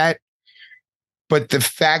pinpoint that. But the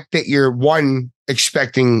fact that you're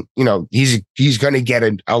expecting, he's going to get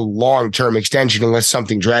a long-term extension unless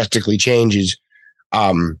something drastically changes.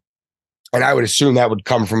 And I would assume that would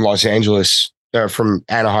come from Los Angeles, from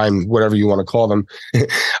Anaheim, whatever you want to call them.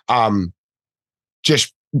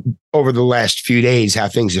 Just over the last few days, how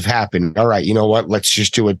things have happened. All right, you know what? Let's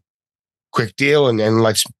just do a quick deal and then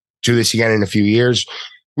let's do this again in a few years.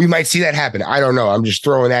 We might see that happen. I don't know. I'm just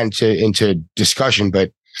throwing that into discussion,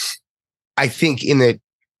 but I think in the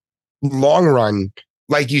long run,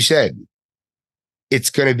 like you said, it's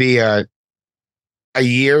going to be a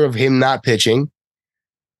year of him not pitching.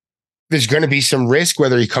 There's going to be some risk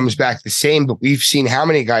whether he comes back the same, but we've seen how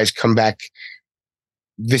many guys come back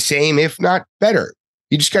the same, if not better.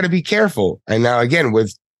 You just got to be careful. And now again,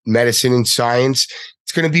 with medicine and science,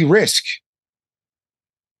 it's going to be risk.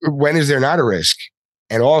 When is there not a risk?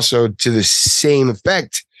 And also, to the same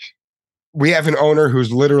effect, we have an owner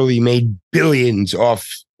who's literally made billions off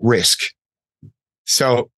risk.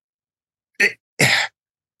 So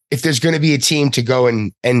if there's going to be a team to go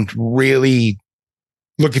and really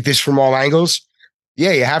look at this from all angles,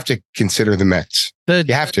 yeah, you have to consider the Mets. You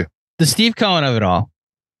have to. The Steve Cohen of it all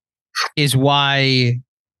is why,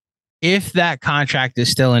 if that contract is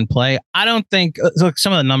still in play, I don't think, look,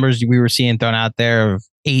 some of the numbers we were seeing thrown out there of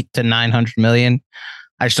 800 to 900 million,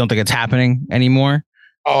 I just don't think it's happening anymore.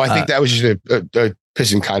 Oh, I think that was just a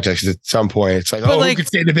pissing contest at some point. It's like, who could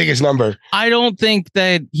say the biggest number? I don't think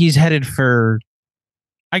that he's headed for,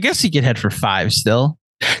 I guess he could head for 5 still.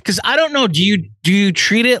 Because I don't know, do you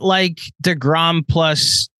treat it like DeGrom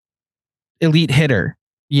plus elite hitter?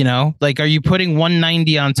 Like, are you putting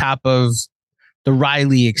 190 on top of the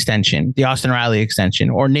Riley extension, the Austin Riley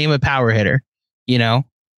extension, or name a power hitter?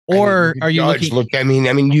 Or are you looking? Look, I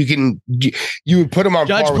mean, you would put him on.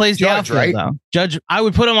 Judge plays the outfield, right? Though. Judge, I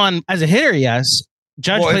would put him on as a hitter. Yes,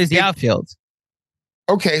 Judge plays the outfield.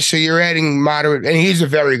 Okay, so you're adding moderate, and he's a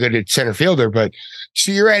very good center fielder, but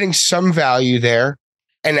so you're adding some value there.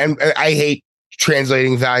 And I hate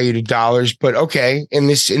translating value to dollars, but okay, in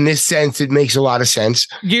this sense, it makes a lot of sense.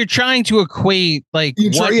 You're trying to equate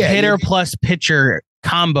hitter plus pitcher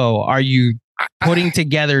combo are you putting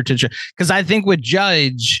together to, because I think with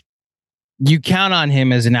Judge, you count on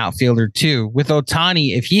him as an outfielder too. With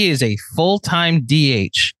Ohtani, if he is a full-time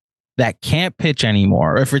DH that can't pitch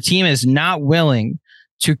anymore, or if a team is not willing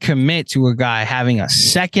to commit to a guy having a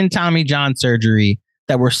second Tommy John surgery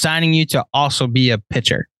that we're signing you to also be a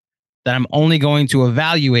pitcher, that I'm only going to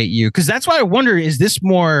evaluate you. Because that's why I wonder, is this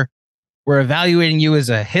more we're evaluating you as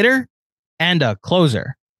a hitter and a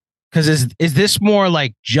closer? Because is this more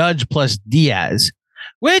like Judge plus Diaz,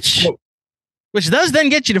 which does then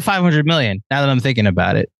get you to 500 million now that I'm thinking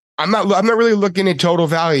about it. I'm not really looking at total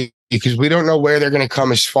value because we don't know where they're going to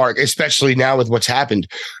come as far, especially now with what's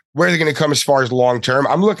happened, where they're going to come as far as long term.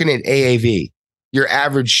 I'm looking at AAV, your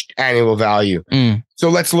average annual value. So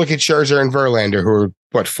let's look at Scherzer and Verlander, who are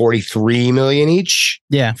what, 43 million each?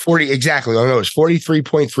 Yeah. 40 exactly. Oh no, it's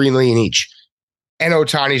 43.3 million each. And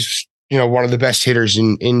Ohtani's, one of the best hitters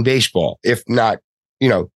in baseball, if not,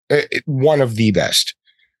 one of the best.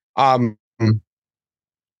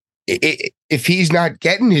 If he's not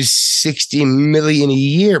getting his 60 million a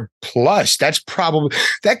year plus, that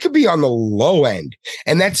could be on the low end.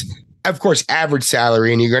 And that's, of course, average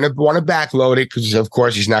salary. And you're going to want to backload it because, of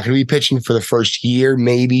course, he's not going to be pitching for the first year,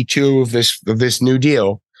 maybe two of this new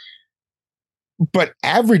deal. But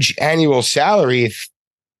average annual salary, if,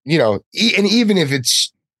 and even if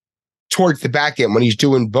it's towards the back end when he's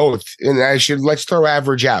doing both, and let's throw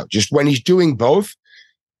average out, just when he's doing both,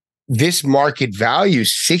 this market value,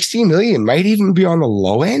 60 million, might even be on the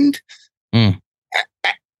low end. I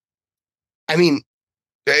mean,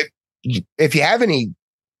 if you have any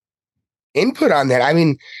input on that, I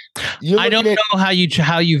mean, I don't know how you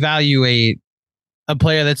evaluate a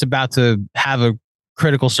player that's about to have a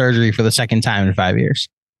critical surgery for the second time in 5 years.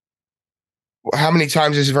 How many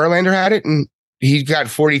times has Verlander had it? And he got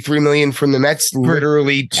 43 million from the Mets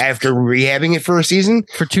literally after rehabbing it for a season.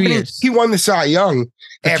 For 2 years. He won the Cy Young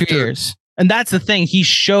for 2 years. And that's the thing. He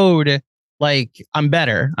showed, like, I'm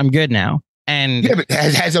better. I'm good now. And yeah, but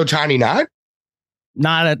has Ohtani not?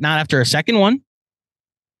 Not after a second one.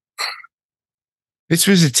 This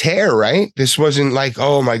was a tear, right? This wasn't like,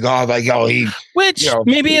 oh my God, like,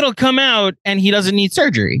 maybe it'll come out and he doesn't need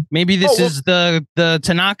surgery. Maybe this is the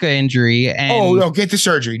Tanaka injury. And no, get the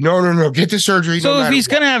surgery. No, get the surgery. So if he's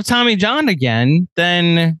going to have Tommy John again,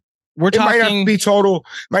 then we're talking.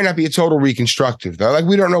 Might not be a total reconstructive though. Like,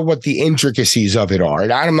 we don't know what the intricacies of it are.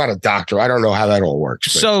 And I'm not a doctor. I don't know how that all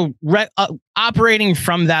works. So operating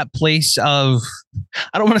from that place of,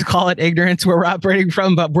 I don't want to call it ignorance where we're operating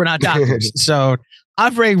from, but we're not doctors. So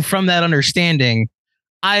operating from that understanding,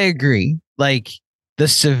 I agree. Like, the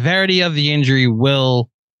severity of the injury will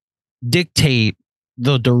dictate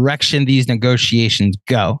the direction these negotiations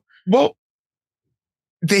go. Well,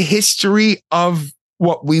 the history of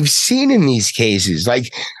what we've seen in these cases,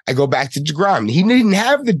 like, I go back to DeGrom. He didn't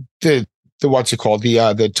have the what's it called?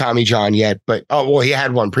 The Tommy John yet, but he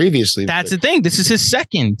had one previously. That's the thing. This is his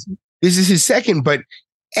second. But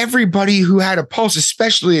everybody who had a pulse,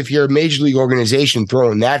 especially if you're a major league organization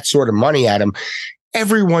throwing that sort of money at him,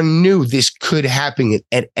 everyone knew this could happen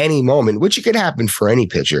at any moment, which it could happen for any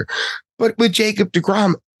pitcher. But with Jacob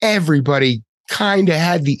DeGrom, everybody kind of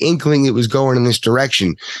had the inkling it was going in this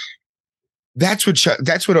direction. That's what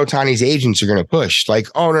Ohtani's agents are going to push. Like,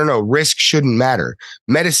 oh, no, risk shouldn't matter.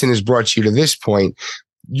 Medicine has brought you to this point.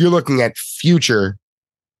 You're looking at future.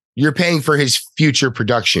 You're paying for his future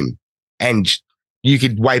production. And you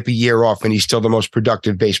could wipe a year off and he's still the most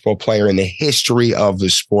productive baseball player in the history of the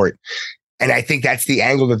sport. And I think that's the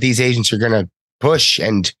angle that these agents are going to push.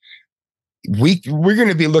 And we're going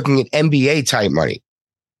to be looking at NBA type money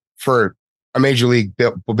for a major league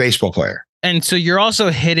baseball player. And so you're also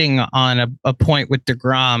hitting on a point with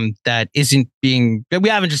DeGrom that we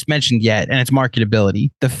haven't just mentioned yet, and it's marketability.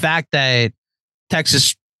 The fact that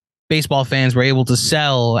Texas baseball fans were able to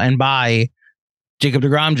sell and buy Jacob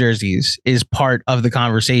DeGrom jerseys is part of the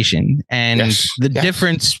conversation. And the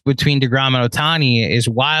difference between DeGrom and Ohtani is,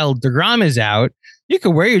 while DeGrom is out, you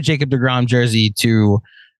could wear your Jacob DeGrom jersey to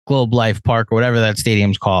Globe Life Park or whatever that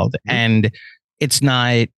stadium's called. Mm-hmm. And it's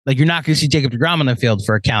not like you're not going to see Jacob DeGrom on the field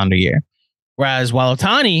for a calendar year. Whereas while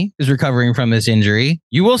Ohtani is recovering from this injury,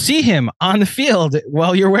 you will see him on the field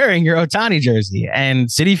while you're wearing your Ohtani jersey, and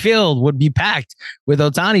Citi Field would be packed with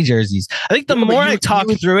Ohtani jerseys. I think the more I talk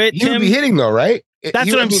through it, he would be hitting though, right?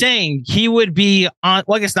 That's what I'm saying. He would be on.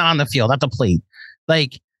 Well, I guess not on the field, at the plate.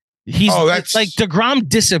 Like like DeGrom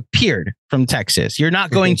disappeared from Texas. You're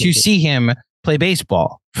not going to see him play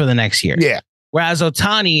baseball for the next year. Yeah. Whereas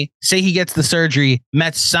Ohtani, say he gets the surgery,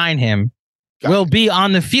 Mets sign him, will be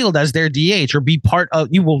on the field as their DH, or be part of,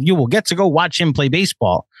 you will get to go watch him play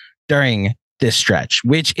baseball during this stretch,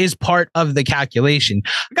 which is part of the calculation.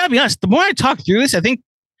 I gotta be honest, the more I talk through this, I think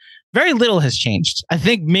very little has changed. I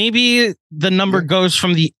think maybe the number goes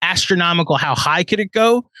from the astronomical, how high could it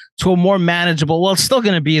go, to a more manageable, well, it's still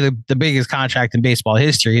going to be the biggest contract in baseball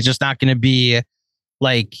history. It's just not going to be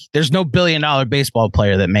Like, there's no billion-dollar baseball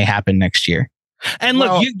player that may happen next year. And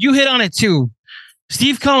look, you hit on it too.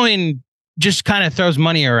 Steve Cohen just kind of throws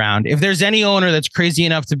money around. If there's any owner that's crazy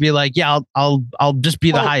enough to be like, yeah, I'll just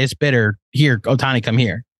be the highest bidder here, Ohtani, come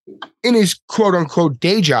here. In his quote unquote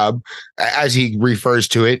day job, as he refers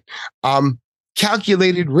to it,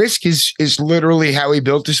 calculated risk is literally how he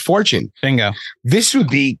built his fortune. Bingo. This would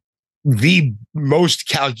be the most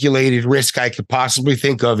calculated risk I could possibly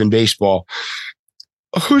think of in baseball.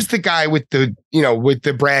 Who's the guy with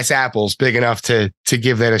the brass apples big enough to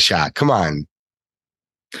give that a shot? Come on.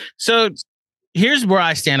 So here's where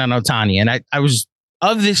I stand on Ohtani. And I was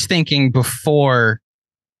of this thinking before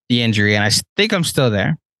the injury, and I think I'm still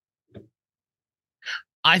there.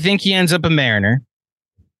 I think he ends up a Mariner.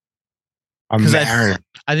 A Mariner.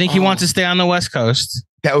 I think he wants to stay on the West Coast.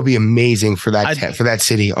 That would be amazing for that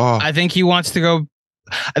city. Oh, I think he wants to go.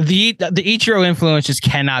 The Ichiro influence just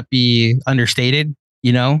cannot be understated.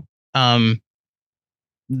 You know, I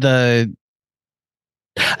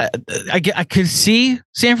could see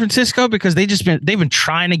San Francisco because they've been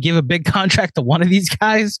trying to give a big contract to one of these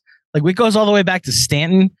guys. Like, it goes all the way back to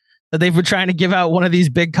Stanton that they've been trying to give out one of these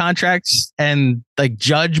big contracts, and like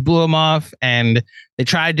Judge blew him off, and they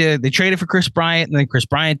traded for Chris Bryant, and then Chris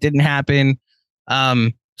Bryant didn't happen.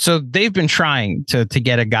 So they've been trying to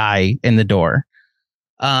get a guy in the door.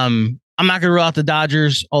 I'm not going to rule out the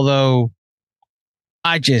Dodgers, although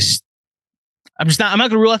I'm not going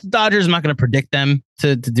to rule out the Dodgers. I'm not going to predict them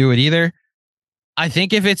to do it either. I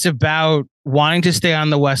think if it's about wanting to stay on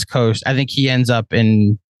the West Coast, I think he ends up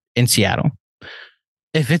in Seattle.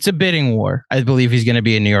 If it's a bidding war, I believe he's going to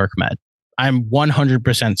be a New York Met. I'm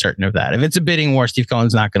 100% certain of that. If it's a bidding war, Steve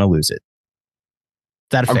Cohen's not going to lose it. Is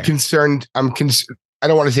that fair? I'm concerned. I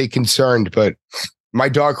don't want to say concerned, but my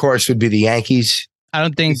dark horse would be the Yankees. I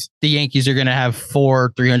don't think the Yankees are going to have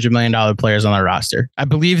 4 $300 million players on their roster. I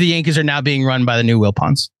believe the Yankees are now being run by the new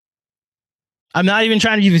Wilpons. I'm not even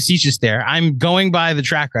trying to be facetious there. I'm going by the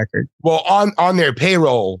track record. Well, on their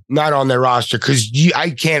payroll, not on their roster, because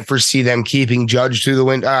I can't foresee them keeping Judge through the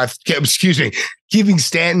winter. Keeping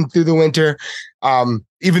Stanton through the winter.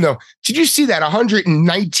 Even though, did you see that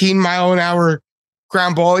 119 mile an hour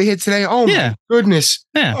ground ball he hit today? Oh my goodness!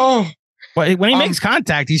 Yeah. Oh. Well, when he makes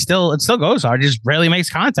contact, it still goes hard. He just rarely makes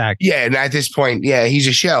contact. Yeah, and at this point, he's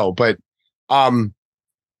a shell. But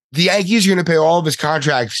the Yankees are going to pay all of his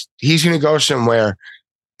contracts. He's going to go somewhere.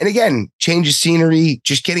 And again, change of scenery,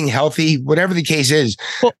 just getting healthy, whatever the case is.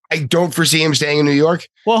 Well, I don't foresee him staying in New York.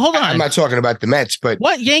 Well, hold on. I'm not talking about the Mets, but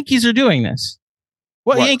what Yankees are doing this?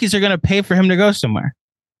 What Yankees are going to pay for him to go somewhere?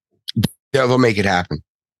 They'll make it happen.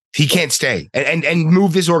 He can't stay and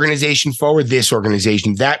move this organization forward,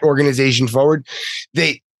 that organization forward.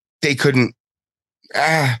 They couldn't.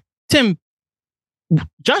 Tim,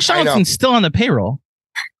 Josh Donaldson's still on the payroll.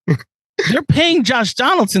 They're paying Josh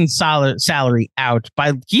Donaldson's salary out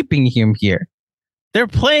by keeping him here. They're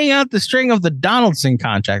playing out the string of the Donaldson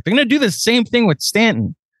contract. They're going to do the same thing with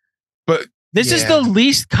Stanton. But this is the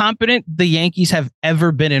least competent the Yankees have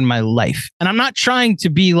ever been in my life. And I'm not trying to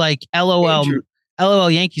be like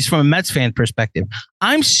LOL Yankees from a Mets fan perspective.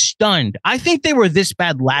 I'm stunned. I think they were this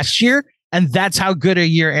bad last year, and that's how good a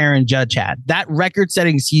year Aaron Judge had. That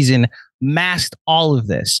record-setting season masked all of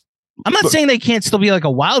this. I'm not saying they can't still be like a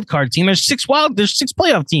wild card team. There's 6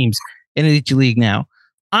 playoff teams in each league now.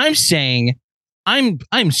 I'm saying I'm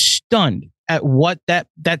stunned at what that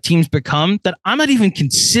team's become, that I'm not even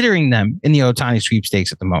considering them in the Ohtani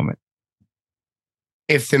sweepstakes at the moment.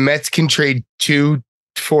 If the Mets can trade 2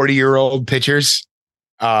 40-year-old pitchers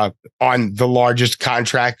on the largest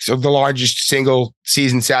contracts of the largest single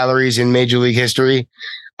season salaries in Major League history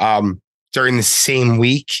during the same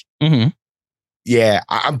week. Mm-hmm. Yeah,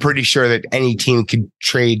 I'm pretty sure that any team could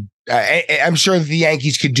trade. I'm sure that the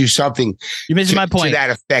Yankees could do something. You're missing my point. To that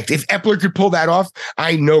effect. If Epler could pull that off,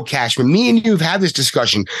 I know Cashman. Me and you have had this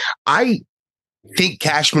discussion. I think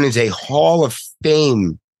Cashman is a Hall of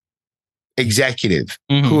Fame executive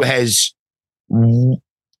who has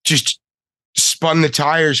just spun the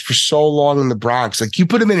tires for so long in the Bronx. Like, you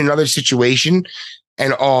put him in another situation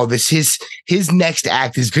and his next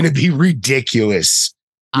act is going to be ridiculous.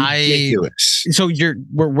 So I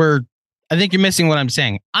think you're missing what I'm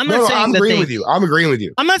saying. I'm agreeing with you.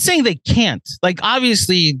 I'm not saying they can't. Like,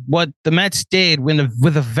 obviously what the Mets did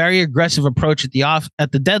with a very aggressive approach at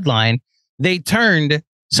the deadline, they turned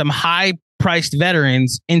some high priced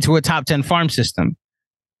veterans into a top 10 farm system.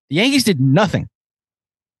 The Yankees did nothing.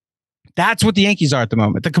 That's what the Yankees are at the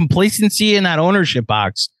moment. The complacency in that ownership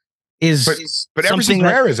box is. But Everson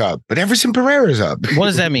Pereira's up. What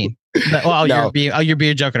does that mean?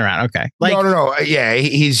 You're joking around. Okay. No. Yeah,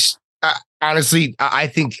 he's. honestly, I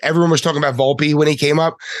think everyone was talking about Volpe when he came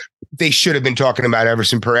up. They should have been talking about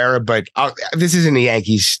Everson Pereira, but this isn't the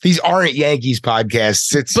Yankees. These aren't Yankees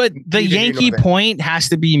podcasts. But the Yankee point has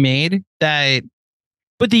to be made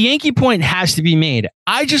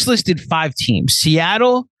I just listed 5 teams: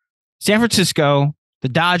 Seattle, San Francisco, the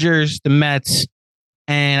Dodgers, the Mets,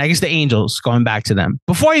 and I guess the Angels, going back to them,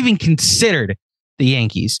 before I even considered the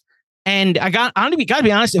Yankees. And gotta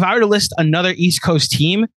be honest, if I were to list another East Coast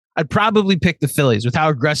team, I'd probably pick the Phillies with how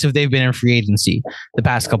aggressive they've been in free agency the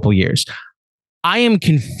past couple of years. I am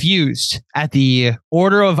confused at the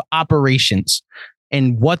order of operations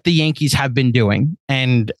and what the Yankees have been doing.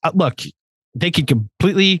 And look, they could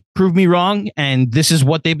completely prove me wrong, and this is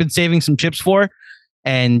what they've been saving some chips for.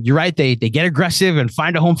 And you're right, they get aggressive and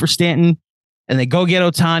find a home for Stanton, and they go get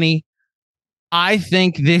Ohtani. I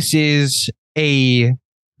think this is a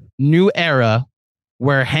new era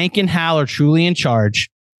where Hank and Hal are truly in charge.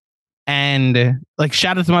 And like,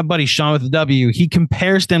 shout out to my buddy Sean with the W. He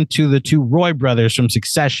compares them to the 2 Roy brothers from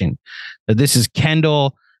Succession. This is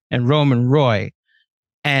Kendall and Roman Roy.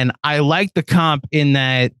 And I like the comp in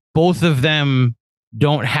that both of them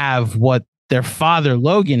don't have what their father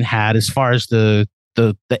Logan had as far as the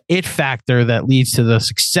it factor that leads to the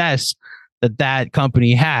success that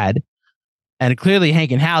company had. And clearly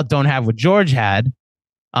Hank and Hal don't have what George had.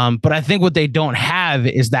 But I think what they don't have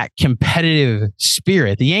is that competitive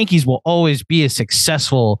spirit. The Yankees will always be a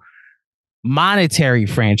successful monetary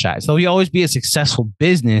franchise. They'll always be a successful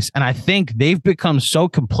business. And I think they've become so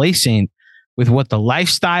complacent with what the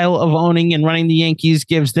lifestyle of owning and running the Yankees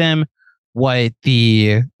gives them, what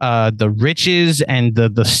the riches and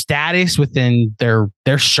the status within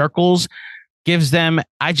their circles gives them.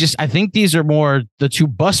 I think these are more the 2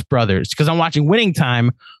 Bus brothers, because I'm watching Winning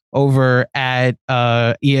Time over at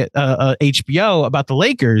HBO about the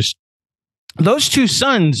Lakers. Those 2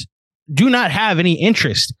 sons do not have any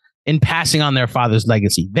interest in passing on their father's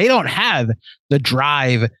legacy. They don't have the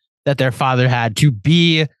drive that their father had to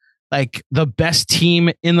be like the best team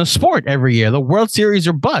in the sport every year. The World Series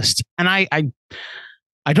or bust. And I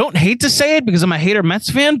don't hate to say it because I'm a hater Mets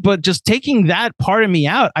fan, but just taking that part of me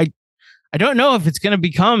out, I don't know if it's going to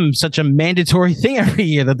become such a mandatory thing every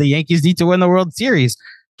year that the Yankees need to win the World Series.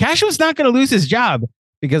 Cashman's not going to lose his job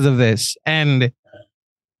because of this. And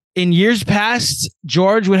in years past,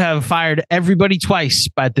 George would have fired everybody twice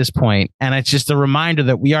by this point. And it's just a reminder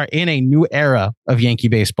that we are in a new era of Yankee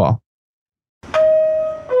baseball.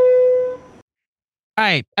 All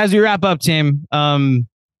right. As we wrap up, Tim,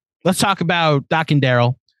 let's talk about Doc and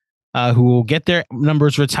Daryl, who will get their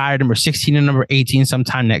numbers retired, number 16 and number 18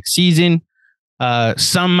 sometime next season.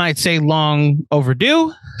 Some might say long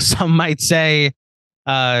overdue. Some might say,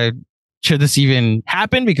 should this even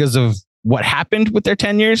happen because of what happened with their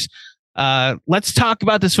tenures? Let's talk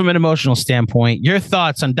about this from an emotional standpoint. Your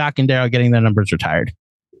thoughts on Doc and Daryl getting their numbers retired?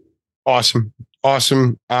 Awesome.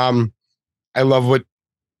 I love what,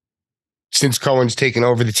 since Cohen's taken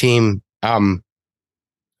over the team,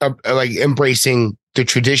 like embracing the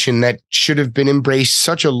tradition that should have been embraced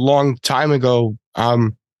such a long time ago.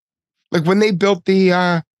 Like when they built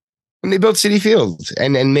Citi Field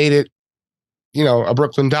and made it, a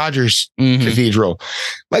Brooklyn Dodgers cathedral.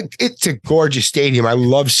 Like, it's a gorgeous stadium. I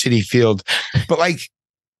love Citi Field, but like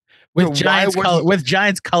with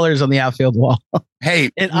Giants colors on the outfield wall. Hey,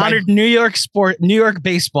 it honored New York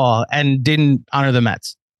baseball and didn't honor the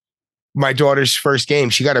Mets. My daughter's first game,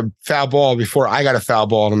 she got a foul ball before I got a foul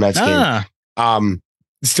ball in the Mets game.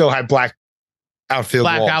 Still had black outfield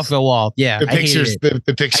wall. Yeah. The pictures.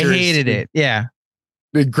 I hated it. Yeah.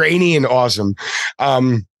 Grainy and awesome.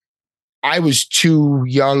 I was too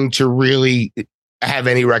young to really have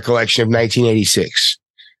any recollection of 1986.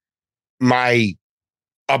 My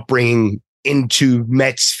upbringing into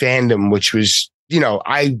Mets fandom, which was,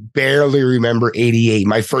 I barely remember 88.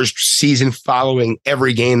 My first season following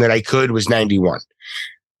every game that I could was 91.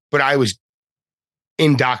 But I was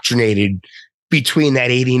indoctrinated between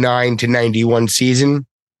that 89 to 91 season.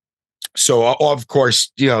 So, of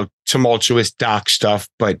course, tumultuous Doc stuff,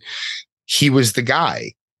 but he was the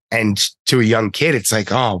guy. And to a young kid, it's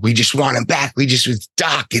like, oh, we just want him back. It's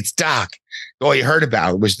Doc. It's Doc. All you heard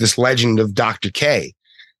about was this legend of Dr. K.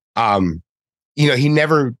 He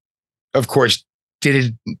never, of course,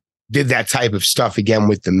 did that type of stuff again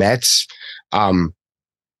with the Mets. But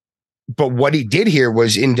what he did here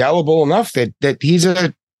was indelible enough that he's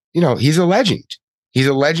a legend. He's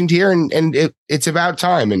a legend here, and it's about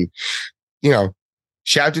time. And,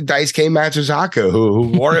 shout out to Daisuke Matsuzaka, who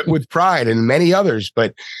wore it with pride, and many others.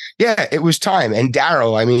 But yeah, it was time. And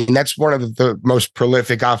Daryl, that's one of the most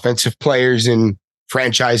prolific offensive players in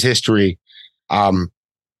franchise history.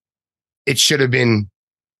 it should have been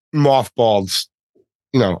mothballed,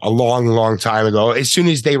 a long, long time ago. As soon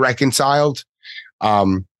as they reconciled,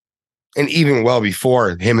 and even well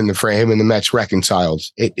before him and the Mets reconciled,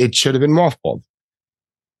 it should have been mothballed.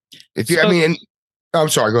 I'm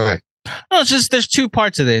sorry, go ahead. No, it's just there's two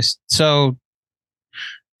parts of this. So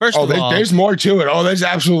first of all, there's more to it. Oh, there's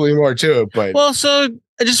absolutely more to it. But so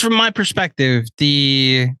just from my perspective,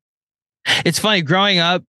 it's funny growing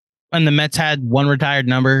up when the Mets had one retired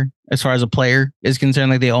number as far as a player is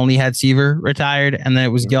concerned. Like they only had Seaver retired, and then it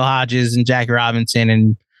was Gil Hodges and Jackie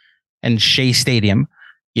Robinson and Shea Stadium.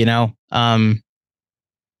 I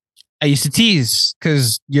used to tease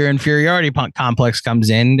because your inferiority complex comes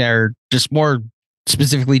in. There just more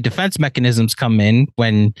specifically defense mechanisms come in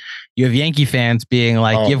when you have Yankee fans being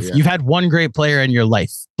like, you've had one great player in your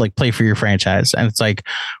life, like play for your franchise. And it's like,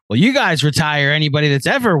 well, you guys retire anybody that's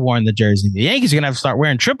ever worn the jersey. The Yankees are going to have to start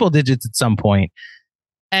wearing triple digits at some point.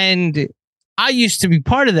 And I used to be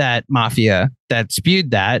part of that mafia that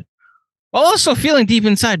spewed that, while also feeling deep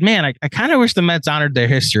inside, man, I kind of wish the Mets honored their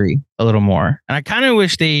history a little more. And I kind of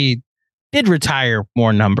wish they did retire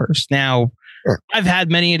more numbers. Now, sure. I've had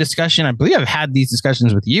many a discussion. I believe I've had these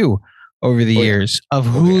discussions with you over the years of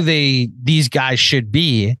who these guys should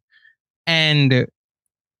be. And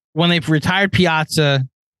when they retired Piazza,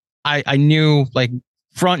 I knew like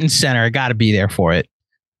front and center, I got to be there for it.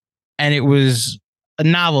 And it was a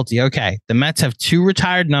novelty. Okay, the Mets have two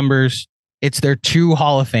retired numbers. It's their two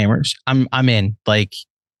Hall of Famers. I'm in. Like,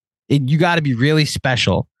 you got to be really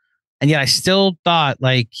special. And yet I still thought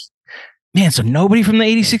like, man, so nobody from the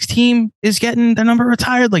 86 team is getting their number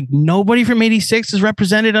retired. Like nobody from 86 is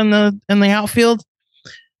represented in the outfield.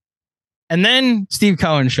 And then Steve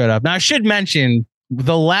Cohen showed up. Now I should mention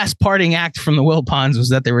the last parting act from the Wilpons was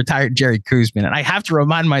that they retired Jerry Koosman. And I have to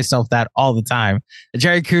remind myself that all the time.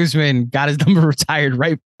 Jerry Koosman got his number retired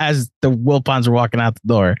right as the Wilpons were walking out the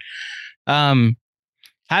door.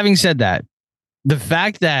 Having said that, the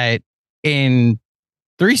fact that in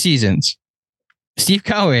 3 seasons, Steve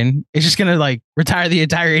Cohen is just going to like retire the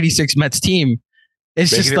entire 86 Mets team.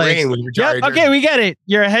 It's just like, okay, we get it.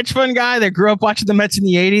 You're a hedge fund guy that grew up watching the Mets in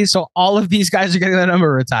the 80s. So all of these guys are getting that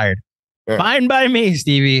number retired. Yeah. Fine by me,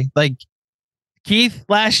 Stevie. Like Keith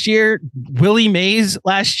last year, Willie Mays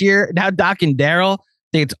last year, now Doc and Daryl.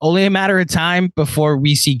 I think it's only a matter of time before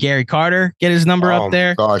we see Gary Carter get his number up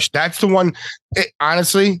there. Gosh, that's the one.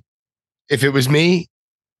 Honestly, if it was me,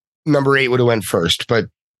 number 8 would have went first, but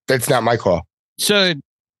that's not my call. So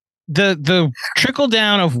the trickle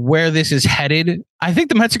down of where this is headed, I think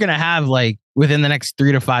the Mets are going to have like within the next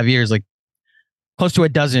 3 to 5 years, like close to a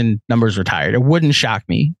dozen numbers retired. It wouldn't shock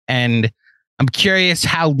me. And I'm curious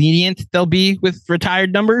how lenient they'll be with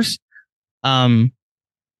retired numbers.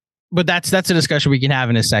 But that's a discussion we can have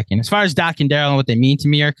in a second. As far as Doc and Daryl and what they mean to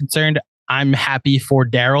me are concerned, I'm happy for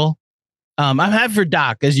Daryl. I'm happy for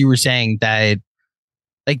Doc, as you were saying, that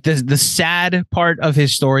like the sad part of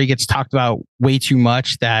his story gets talked about way too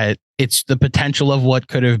much, that it's the potential of what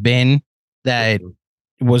could have been that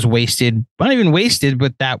was wasted, not even wasted,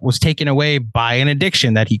 but that was taken away by an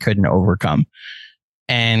addiction that he couldn't overcome.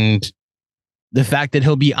 And the fact that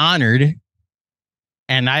he'll be honored,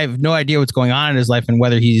 and I have no idea what's going on in his life and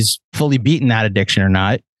whether he's fully beaten that addiction or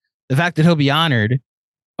not. The fact that he'll be honored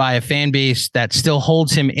by a fan base that still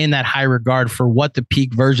holds him in that high regard for what the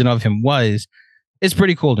peak version of him was is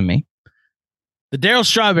pretty cool to me. The Darryl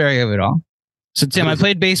Strawberry of it all. So Tim, I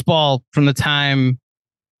played baseball from the time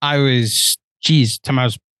I was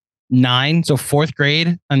 9, so 4th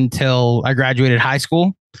grade until I graduated high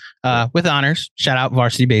school with honors. Shout out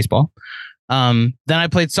varsity baseball. Then I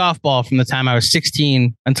played softball from the time I was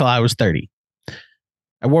 16 until I was 30.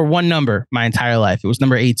 I wore one number my entire life. It was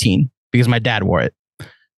number 18 because my dad wore it.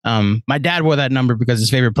 My dad wore that number because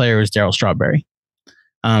his favorite player was Darryl Strawberry.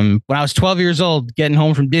 When I was 12 years old, getting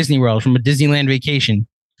home from Disney World, from a Disneyland vacation,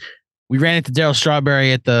 we ran into Darryl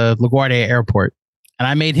Strawberry at the LaGuardia Airport. And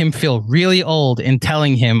I made him feel really old in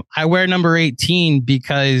telling him I wear number 18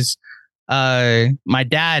 because my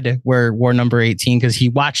dad wore number 18 because he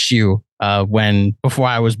watched you before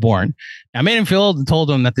I was born. I made him feel old and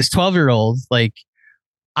told him that this 12-year-old like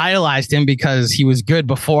idolized him because he was good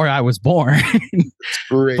before I was born.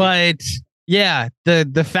 Great. But yeah,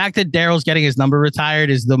 the fact that Daryl's getting his number retired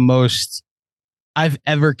is the most I've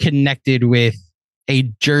ever connected with a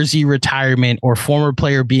jersey retirement or former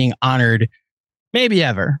player being honored, maybe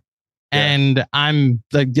ever. Yeah. And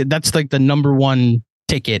that's like the number one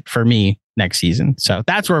ticket for me next season. So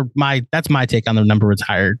that's my take on the number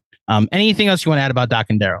retired. Anything else you want to add about Doc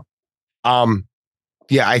and Daryl?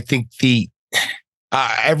 Yeah, I think the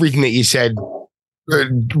everything that you said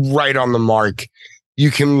right on the mark. you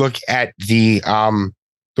can look at the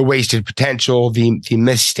wasted potential, the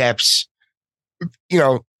missteps. You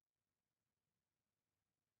know,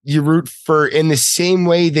 you root for in the same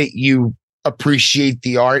way that you appreciate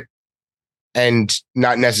the art and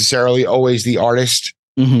not necessarily always the artist.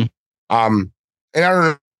 Mm-hmm. And I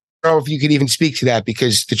don't know if you could even speak to that,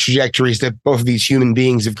 because the trajectories that both of these human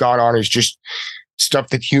beings have gone on is just stuff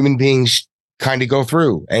that human beings kind of go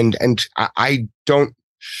through. And I don't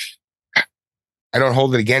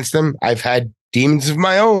hold it against them. I've had demons of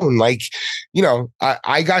my own. Like, you know,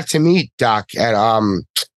 I got to meet Doc at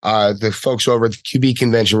the folks over at the QB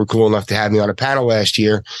convention were cool enough to have me on a panel last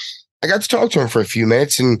year. I got to talk to him for a few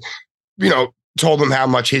minutes and, you know, told him how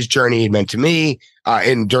much his journey had meant to me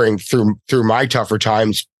through my tougher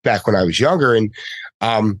times back when I was younger. And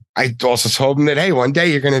I also told him that, hey, one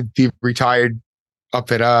day you're going to be retired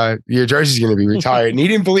up at your jersey's going to be retired. And he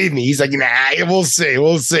didn't believe me. He's like, nah, we'll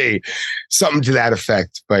see. Something to that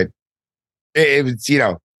effect. But it was, you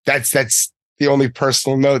know, that's the only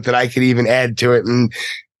personal note that I could even add to it. And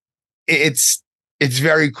it's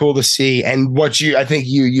very cool to see. And I think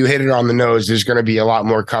you hit it on the nose. There's going to be a lot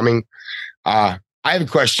more coming. I have a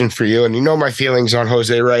question for you, and you know my feelings on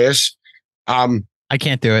Jose Reyes. I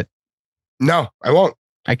can't do it. No, I won't.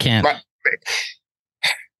 I can't. I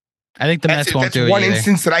think the Mets won't do it. That's one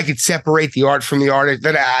instance that I could separate the art from the artist.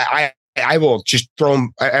 That I will just throw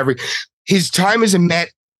him his time as a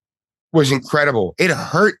Met was incredible. It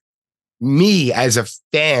hurt me as a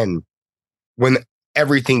fan when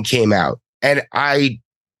everything came out, and I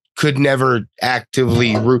could never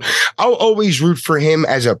actively root. I'll always root for him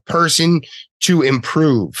as a person to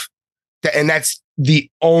improve. And that's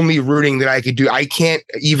the only rooting that I could do. I can't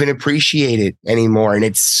even appreciate it anymore. And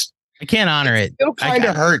I can't honor it. Still kind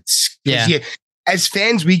of hurts. Yeah. As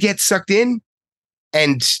fans, we get sucked in,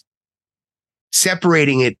 and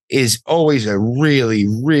separating it is always a really,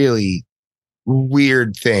 really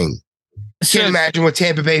weird thing. Can't imagine what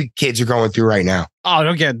Tampa Bay kids are going through right now. Oh,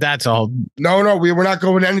 don't get that's all. No, we're not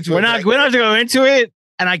going into it. We're not going to go into it,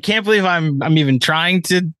 and I can't believe I'm even trying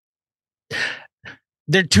to.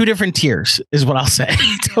 They're two different tiers, is what I'll say.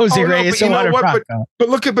 Jose Reyes and Wander Franco.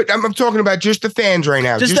 But I'm talking about just the fans right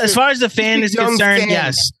now. Just as far as the fan is concerned,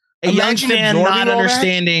 yes, a young fan not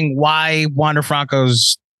understanding why Wander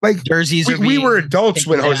Franco's jerseys. We were adults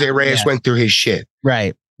when Jose Reyes went through his shit,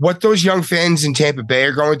 right? What those young fans in Tampa Bay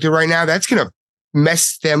are going through right now, that's going to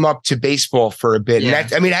mess them up to baseball for a bit. Yeah.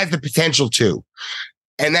 And it has the potential to.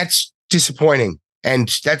 And that's disappointing.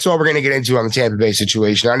 And that's all we're going to get into on the Tampa Bay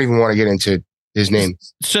situation. I don't even want to get into his name.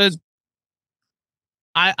 So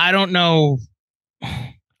I don't know.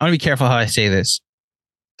 I want to be careful how I say this,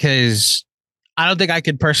 because I don't think I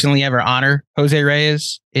could personally ever honor Jose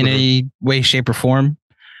Reyes in any way, shape, or form.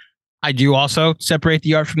 I do also separate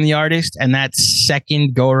the art from the artist, and that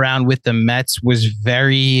second go around with the Mets was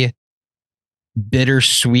very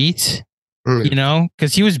bittersweet, you know,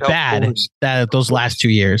 because he was bad those last 2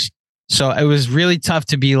 years. So it was really tough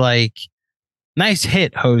to be like, nice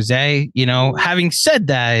hit, Jose. You know, having said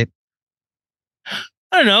that,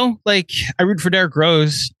 I don't know. Like, I root for Derrick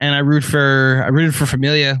Rose, and I rooted for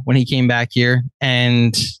Familia when he came back here,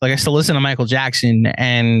 and like I still listen to Michael Jackson,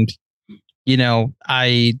 and you know,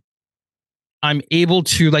 I'm able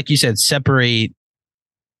to, like you said, separate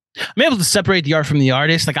the art from the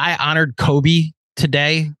artist. Like, I honored Kobe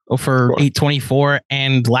today for 8/24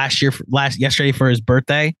 and yesterday for his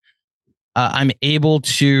birthday. I'm able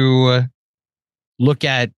to look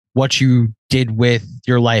at what you did with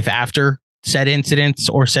your life after said incidents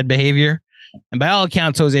or said behavior. And by all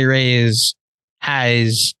accounts, Jose Reyes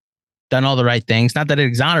has done all the right things. Not that it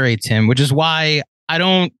exonerates him, which is why I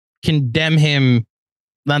don't condemn him.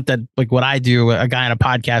 Not that like what I do, a guy on a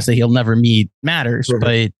podcast that he'll never meet matters,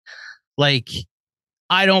 but like,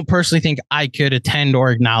 I don't personally think I could attend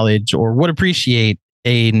or acknowledge or would appreciate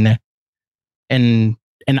an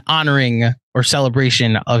honoring or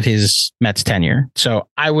celebration of his Mets tenure. So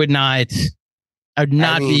I would not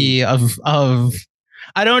be of.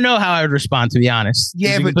 I don't know how I would respond, to be honest.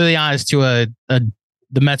 Yeah, to be completely honest, to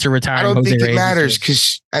the Mets are retiring. I don't Jose think Reyes it matters,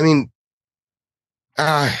 because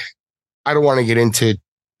I don't want to get into.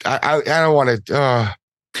 I don't want to.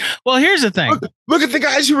 Well, here's the thing. Look at the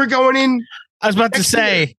guys who were going in. I was about to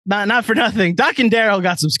say, not for nothing. Doc and Daryl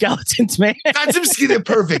got some skeletons, man. They're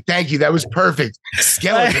perfect. Thank you. That was perfect.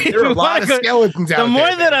 Skeletons. There are a lot of skeletons out there. The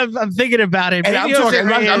more that I'm thinking about it, and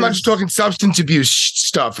I'm not just talking substance abuse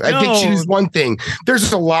stuff. No. Addiction is one thing.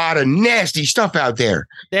 There's a lot of nasty stuff out there.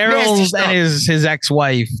 Daryl and his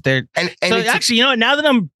ex-wife. So actually, you know, now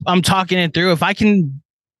that I'm talking it through, if I can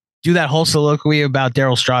do that whole soliloquy about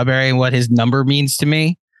Darryl Strawberry and what his number means to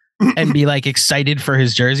me, and be like excited for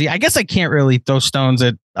his jersey. I guess I can't really throw stones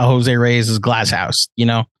at a Jose Reyes' glass house, you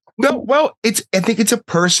know? No, well, I think it's a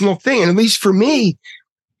personal thing. And at least for me,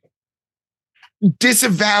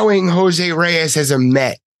 disavowing Jose Reyes as a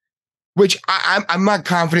Met, which I'm not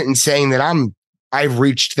confident in saying that I've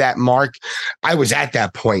reached that mark. I was at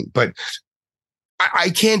that point, but I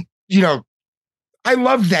can't, I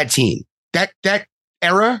loved that team. That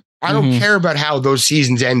era. I don't care about how those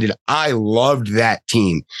seasons ended. I loved that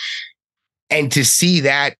team. And to see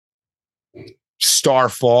that star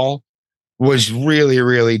fall was really,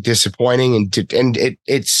 really disappointing. And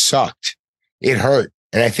it sucked. It hurt.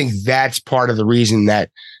 And I think that's part of the reason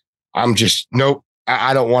that I'm just, nope,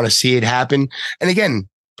 I don't want to see it happen. And again,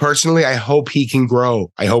 personally, I hope he can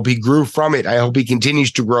grow. I hope he grew from it. I hope he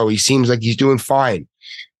continues to grow. He seems like he's doing fine.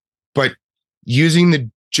 But using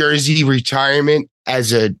the jersey retirement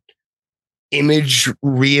as a image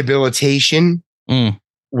rehabilitation,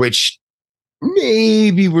 which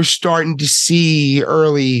maybe we're starting to see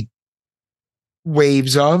early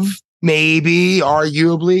waves of, maybe,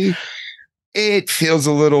 arguably, it feels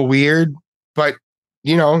a little weird, but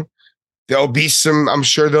I'm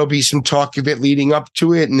sure there'll be some talk of it leading up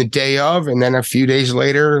to it and the day of, and then a few days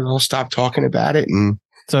later, they'll stop talking about it. And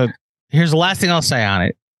so here's the last thing I'll say on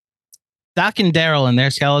it. Doc and Daryl and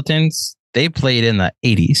their skeletons, they played in the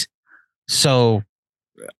 80s. So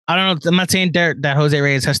I don't know. I'm not saying that Jose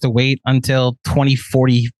Reyes has to wait until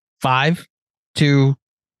 2045 to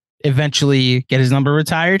eventually get his number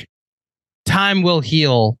retired. Time will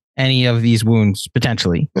heal any of these wounds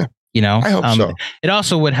potentially. Yeah. I hope so. It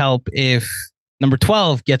also would help if number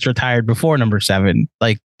 12 gets retired before number 7,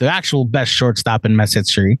 like the actual best shortstop in Mets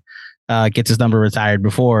history, gets his number retired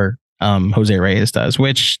before Jose Reyes does,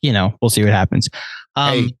 which, we'll see what happens.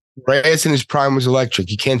 Hey, Reyes in his prime was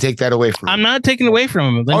electric. You can't take that away from him. I'm not taking away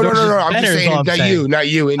from him. No. I'm just saying, not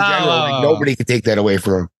you in general. Nobody can take that away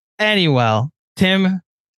from him. Anyway, Tim,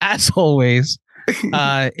 as always,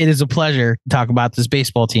 it is a pleasure to talk about this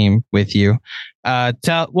baseball team with you. So I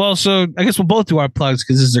guess we'll both do our plugs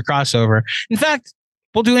because this is a crossover. In fact,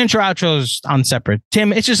 we'll do intro outros on separate.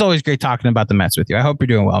 Tim, it's just always great talking about the Mets with you. I hope you're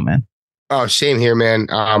doing well, man. Oh, same here, man.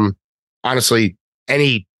 Honestly,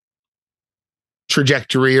 any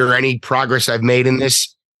trajectory or any progress I've made in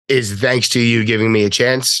this is thanks to you giving me a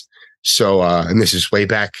chance. So, and this is way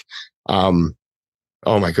back. Oh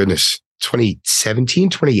my goodness, 2017,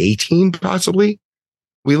 2018, possibly.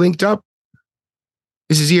 We linked up.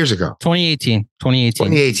 This is years ago.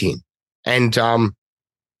 2018. And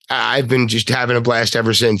I've been just having a blast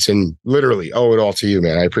ever since, and literally owe it all to you,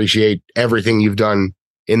 man. I appreciate everything you've done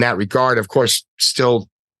in that regard. Of course, still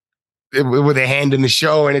with a hand in the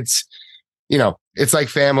show, and it's, it's like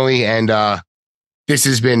family, and this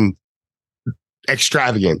has been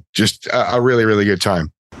extravagant. Just a really, really good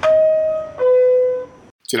time.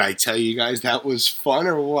 Did I tell you guys that was fun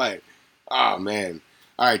or what? Oh, man.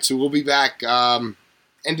 All right, so we'll be back end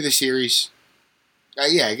of the series.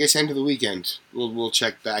 I guess end of the weekend. We'll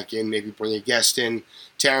check back in, maybe bring a guest in.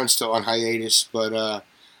 Taryn's still on hiatus, but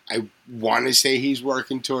I want to say he's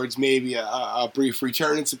working towards maybe a brief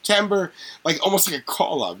return in September, almost like a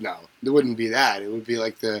call-up. No, it wouldn't be that. It would be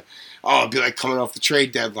like it'd be like coming off the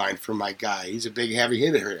trade deadline for my guy. He's a big, heavy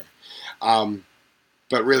hitter here.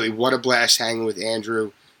 But really, what a blast hanging with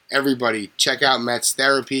Andrew. Everybody, check out Mets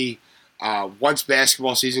Therapy. Once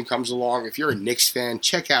basketball season comes along, if you're a Knicks fan,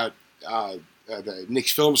 check out the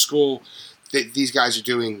Knicks Film School. These guys are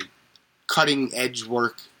doing cutting-edge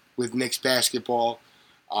work with Knicks basketball.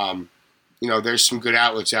 There's some good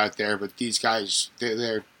outlets out there, but these guys,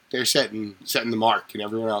 they're setting the mark, and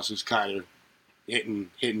everyone else is kind of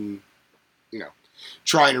hitting,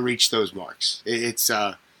 trying to reach those marks. It's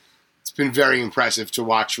been very impressive to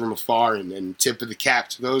watch from afar, and tip of the cap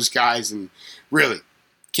to those guys, and really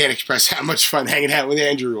can't express how much fun hanging out with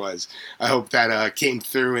Andrew was. I hope that came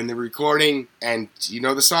through in the recording, and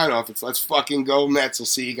the sign off. It's let's fucking go Mets. I'll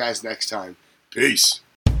see you guys next time. Peace.